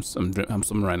feel like I'm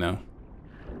swimming right now.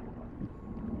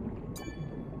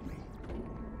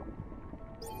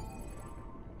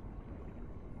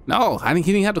 No, he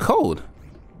didn't have the code.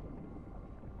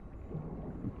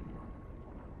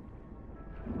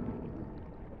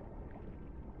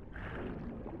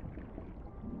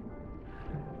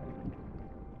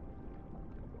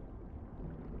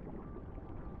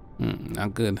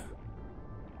 Not good.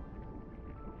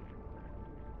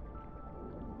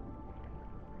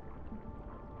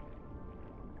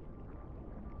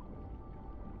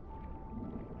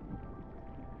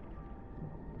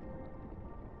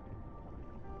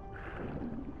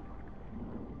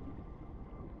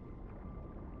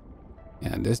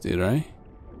 Yeah, this dude, right?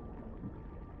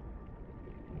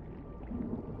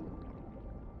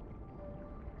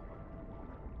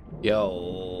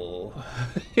 Yo.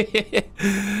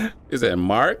 Is it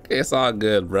Mark? It's all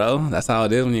good, bro. That's how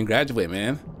it is when you graduate,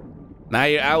 man. Now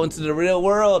you're out into the real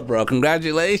world, bro.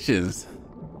 Congratulations.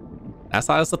 That's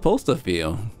how it's supposed to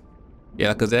feel.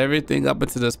 Yeah, because everything up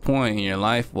until this point in your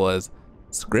life was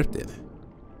scripted.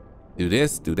 Do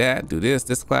this, do that, do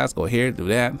this class, go here, do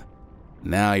that.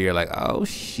 Now you're like, oh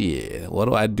shit, what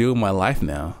do I do in my life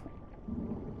now?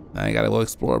 Now you gotta go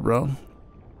explore, bro.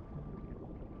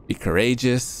 Be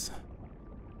courageous.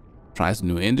 Try some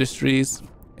new industries.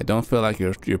 And don't feel like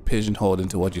you're pigeonholed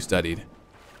into what you studied.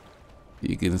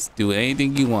 You can do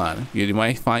anything you want. You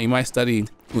might study,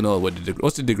 who knows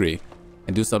what's the degree,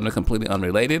 and do something completely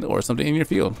unrelated or something in your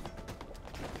field.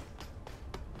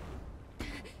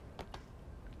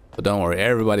 But don't worry,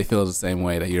 everybody feels the same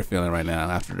way that you're feeling right now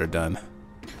after they're done.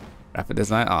 Graphic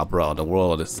design, oh bro, the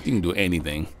world is, you can do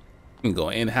anything. You can go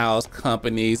in-house,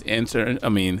 companies,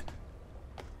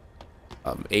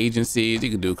 agencies, you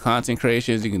can do content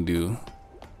creations,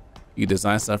 you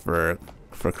design stuff for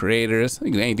creators, you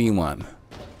can do anything you want.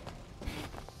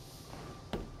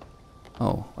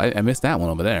 Oh, I missed that one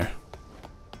over there.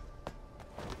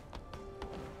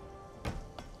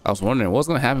 I was wondering what's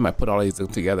gonna happen if I put all these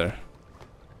together.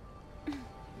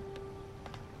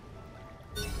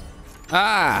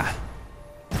 Ah,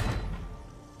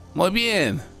 muy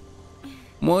bien,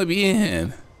 muy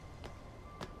bien.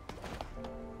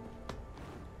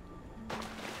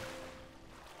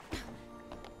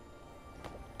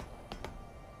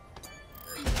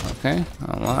 Okay,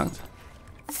 unlocked.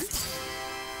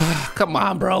 Come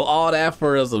on, bro. All that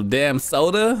for some damn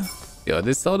soda? Yo,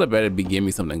 this soda better be giving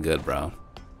me something good, bro.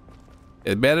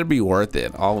 It better be worth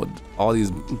it. All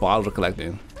these bottles are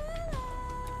collecting.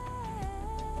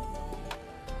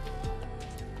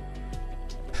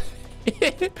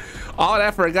 All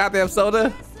that for a goddamn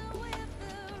soda?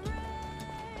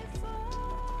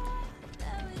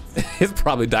 It's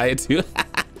probably diet too.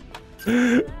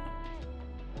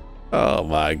 Oh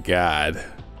my god.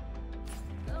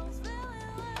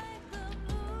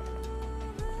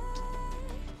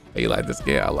 Hey, you like this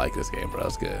game? I like this game, bro.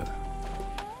 It's good.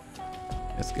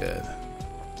 It's good.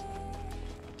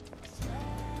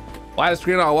 Why is the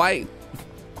screen all white?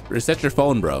 Reset your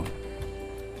phone, bro.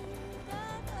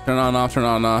 Turn on, off, turn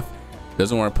on, off.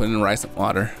 Doesn't work. Put in rice and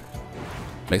water.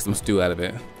 Make some stew out of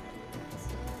it.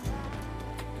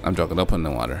 I'm joking. Don't put in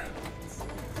the water.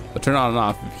 But turn on and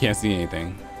off if you can't see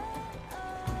anything.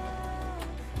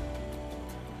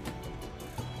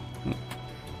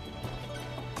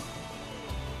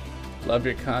 Love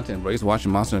your content, bro. He's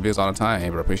watching Monster videos all the time. Hey,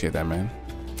 bro, appreciate that, man.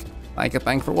 Thank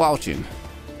you for watching.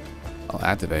 I'll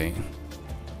activate.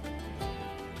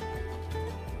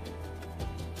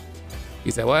 He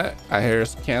said, what? I hear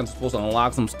Cam's supposed to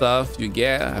unlock some stuff. You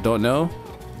get? I don't know.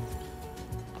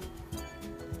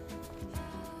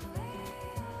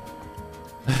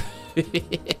 Okay,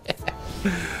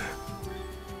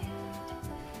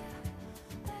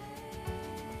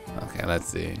 let's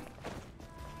see.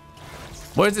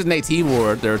 What is this Native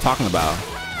word they're talking about?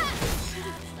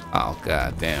 Oh,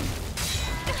 god damn.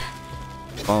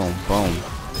 Boom, boom.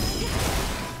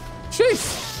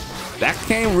 Jeez. That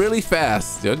came really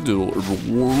fast. That dude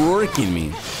working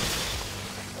me.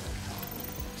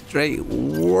 Straight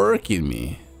working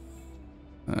me.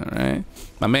 All right.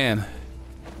 My man.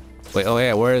 Wait, oh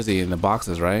yeah, where is he? In the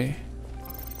boxes, right?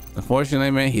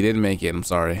 Unfortunately, man, he didn't make it. I'm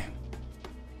sorry.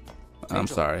 I'm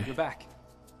sorry. You're back.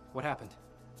 What happened?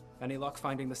 Any luck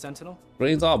finding the Sentinel?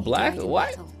 Green's all black?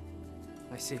 What?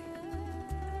 I see.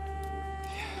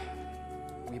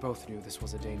 We both knew this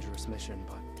was a dangerous mission,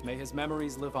 but may his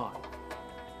memories live on.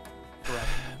 Forever.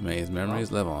 May his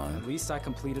memories live on. At least I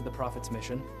completed the Prophet's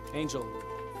mission. Angel,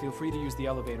 feel free to use the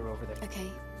elevator over there.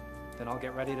 Okay. Then I'll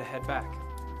get ready to head back.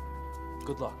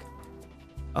 Good luck.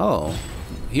 Oh,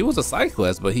 he was a side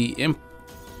quest, but he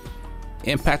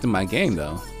impacted my game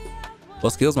though.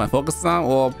 What skills am I focusing on?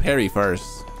 Well, parry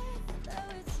first.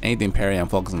 Anything parry, I'm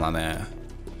focusing on that.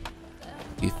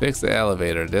 He fixed the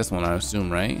elevator. This one, I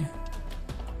assume, right?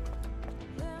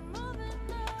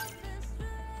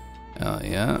 Oh,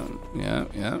 yeah.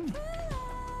 What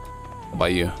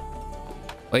about you?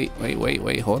 Wait.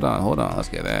 Hold on. Let's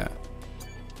get that.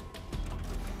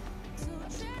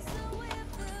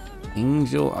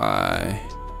 Angel Eye.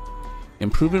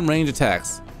 Improving range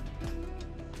attacks.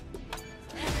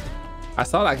 I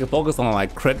saw that I could focus on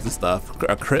like crit and stuff.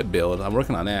 A crit build. I'm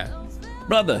working on that.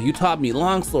 Brother, you taught me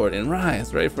Longsword and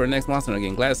Rise. Ready for the next monster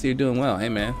again. Glad to see you're doing well. Hey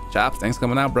man. Chops, thanks for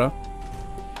coming out, bro.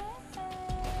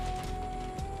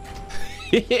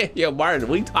 Yo, Martin,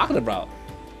 what are you talking about?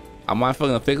 I'm not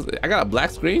fucking fix it. I got a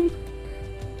black screen?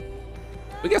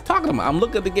 What you guys talking about? I'm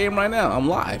looking at the game right now. I'm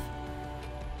live.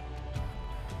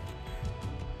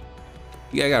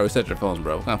 You guys gotta reset your phones,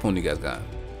 bro. What kind of phone do you guys got?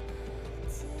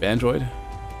 Android?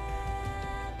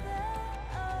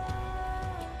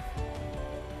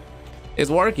 It's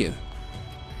working.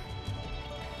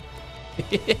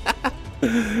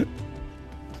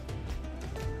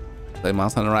 Play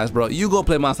Monster Hunter Rise, bro. You go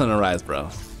play Monster Hunter Rise, bro.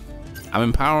 I'm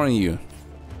empowering you.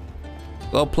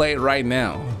 Go play it right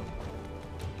now.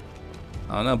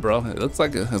 I don't know, bro. It looks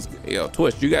like it's, yo,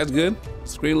 Twitch, you guys good?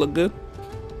 Screen look good?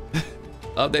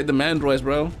 Update the Mandroids,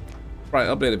 bro.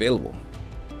 Probably update available.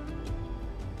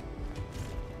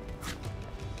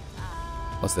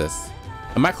 What's this?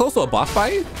 Am I close to a boss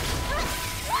fight?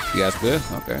 You guys good?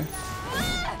 Okay.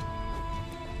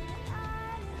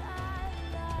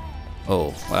 Oh,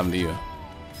 what happened to you?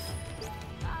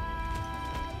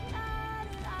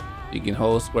 You can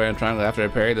hold square and triangle after a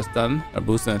parry to stun or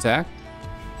boost an attack.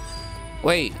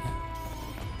 Wait.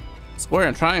 Square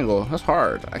and triangle? That's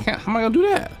hard. I can't. How am I gonna do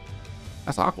that?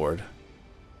 That's awkward.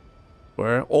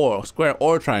 Square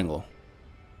or triangle.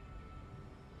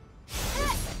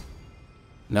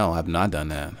 No, I've not done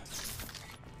that.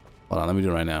 Hold on, let me do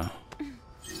it right now.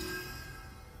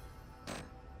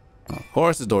 Of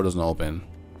course this door doesn't open.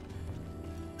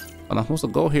 But I'm supposed to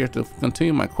go here to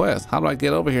continue my quest. How do I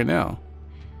get over here now?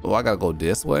 Oh, I gotta go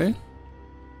this way?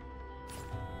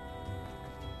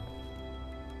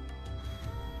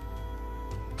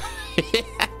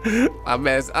 My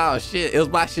bad. Oh shit, it was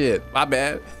my shit. My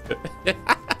bad.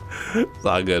 It's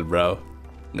all good, bro.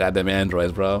 Got them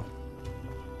androids, bro.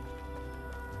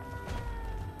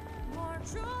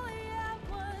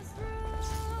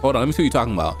 Hold on, let me see what you're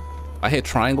talking about. I hit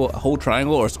triangle, hold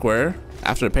triangle or square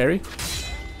after the parry.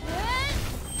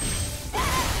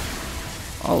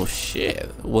 Oh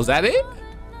shit, was that it?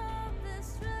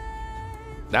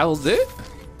 That was it?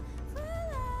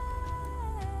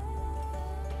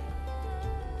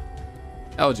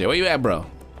 LJ, where you at, bro?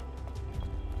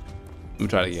 Let me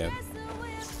try it again.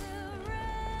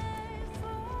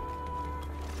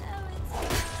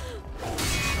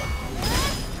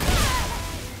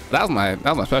 That was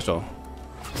my special.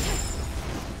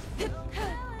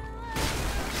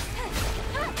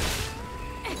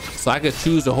 So I could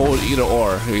choose to hold either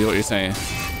or. Here's what you're saying.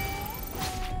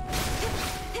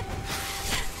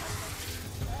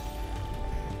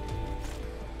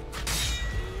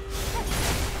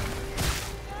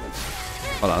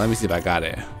 Hold on, let me see if I got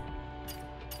it.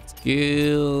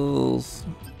 Skills,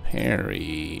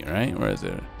 parry, right? Where is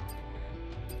it?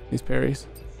 These parries?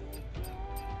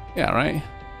 Yeah, right?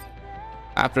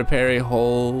 After parry,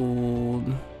 hold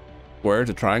square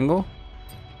to triangle.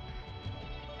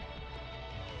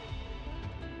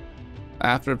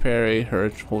 After parry,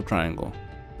 hold triangle.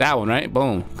 That one, right?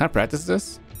 Boom. Can I practice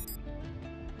this?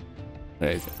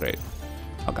 Great. Okay,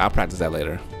 I'll practice that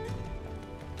later.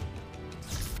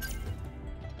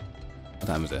 What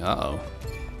time is it? Uh-oh.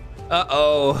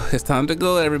 It's time to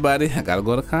go, everybody. I gotta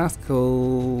go to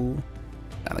Costco.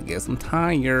 Gotta get some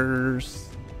tires.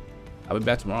 I'll be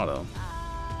back tomorrow, though.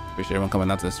 Appreciate everyone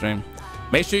coming out to the stream.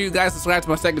 Make sure you guys subscribe to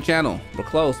my second channel. We're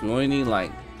close. We only need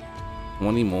like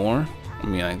 20 more. I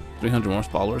mean, like 300 more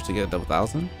followers to get to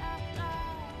 1,000.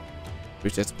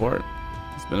 Appreciate support.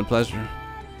 It's been a pleasure.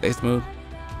 Stay smooth.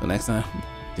 Till next time,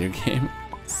 dear game,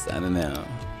 signing out.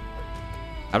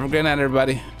 Have a great night,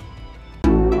 everybody.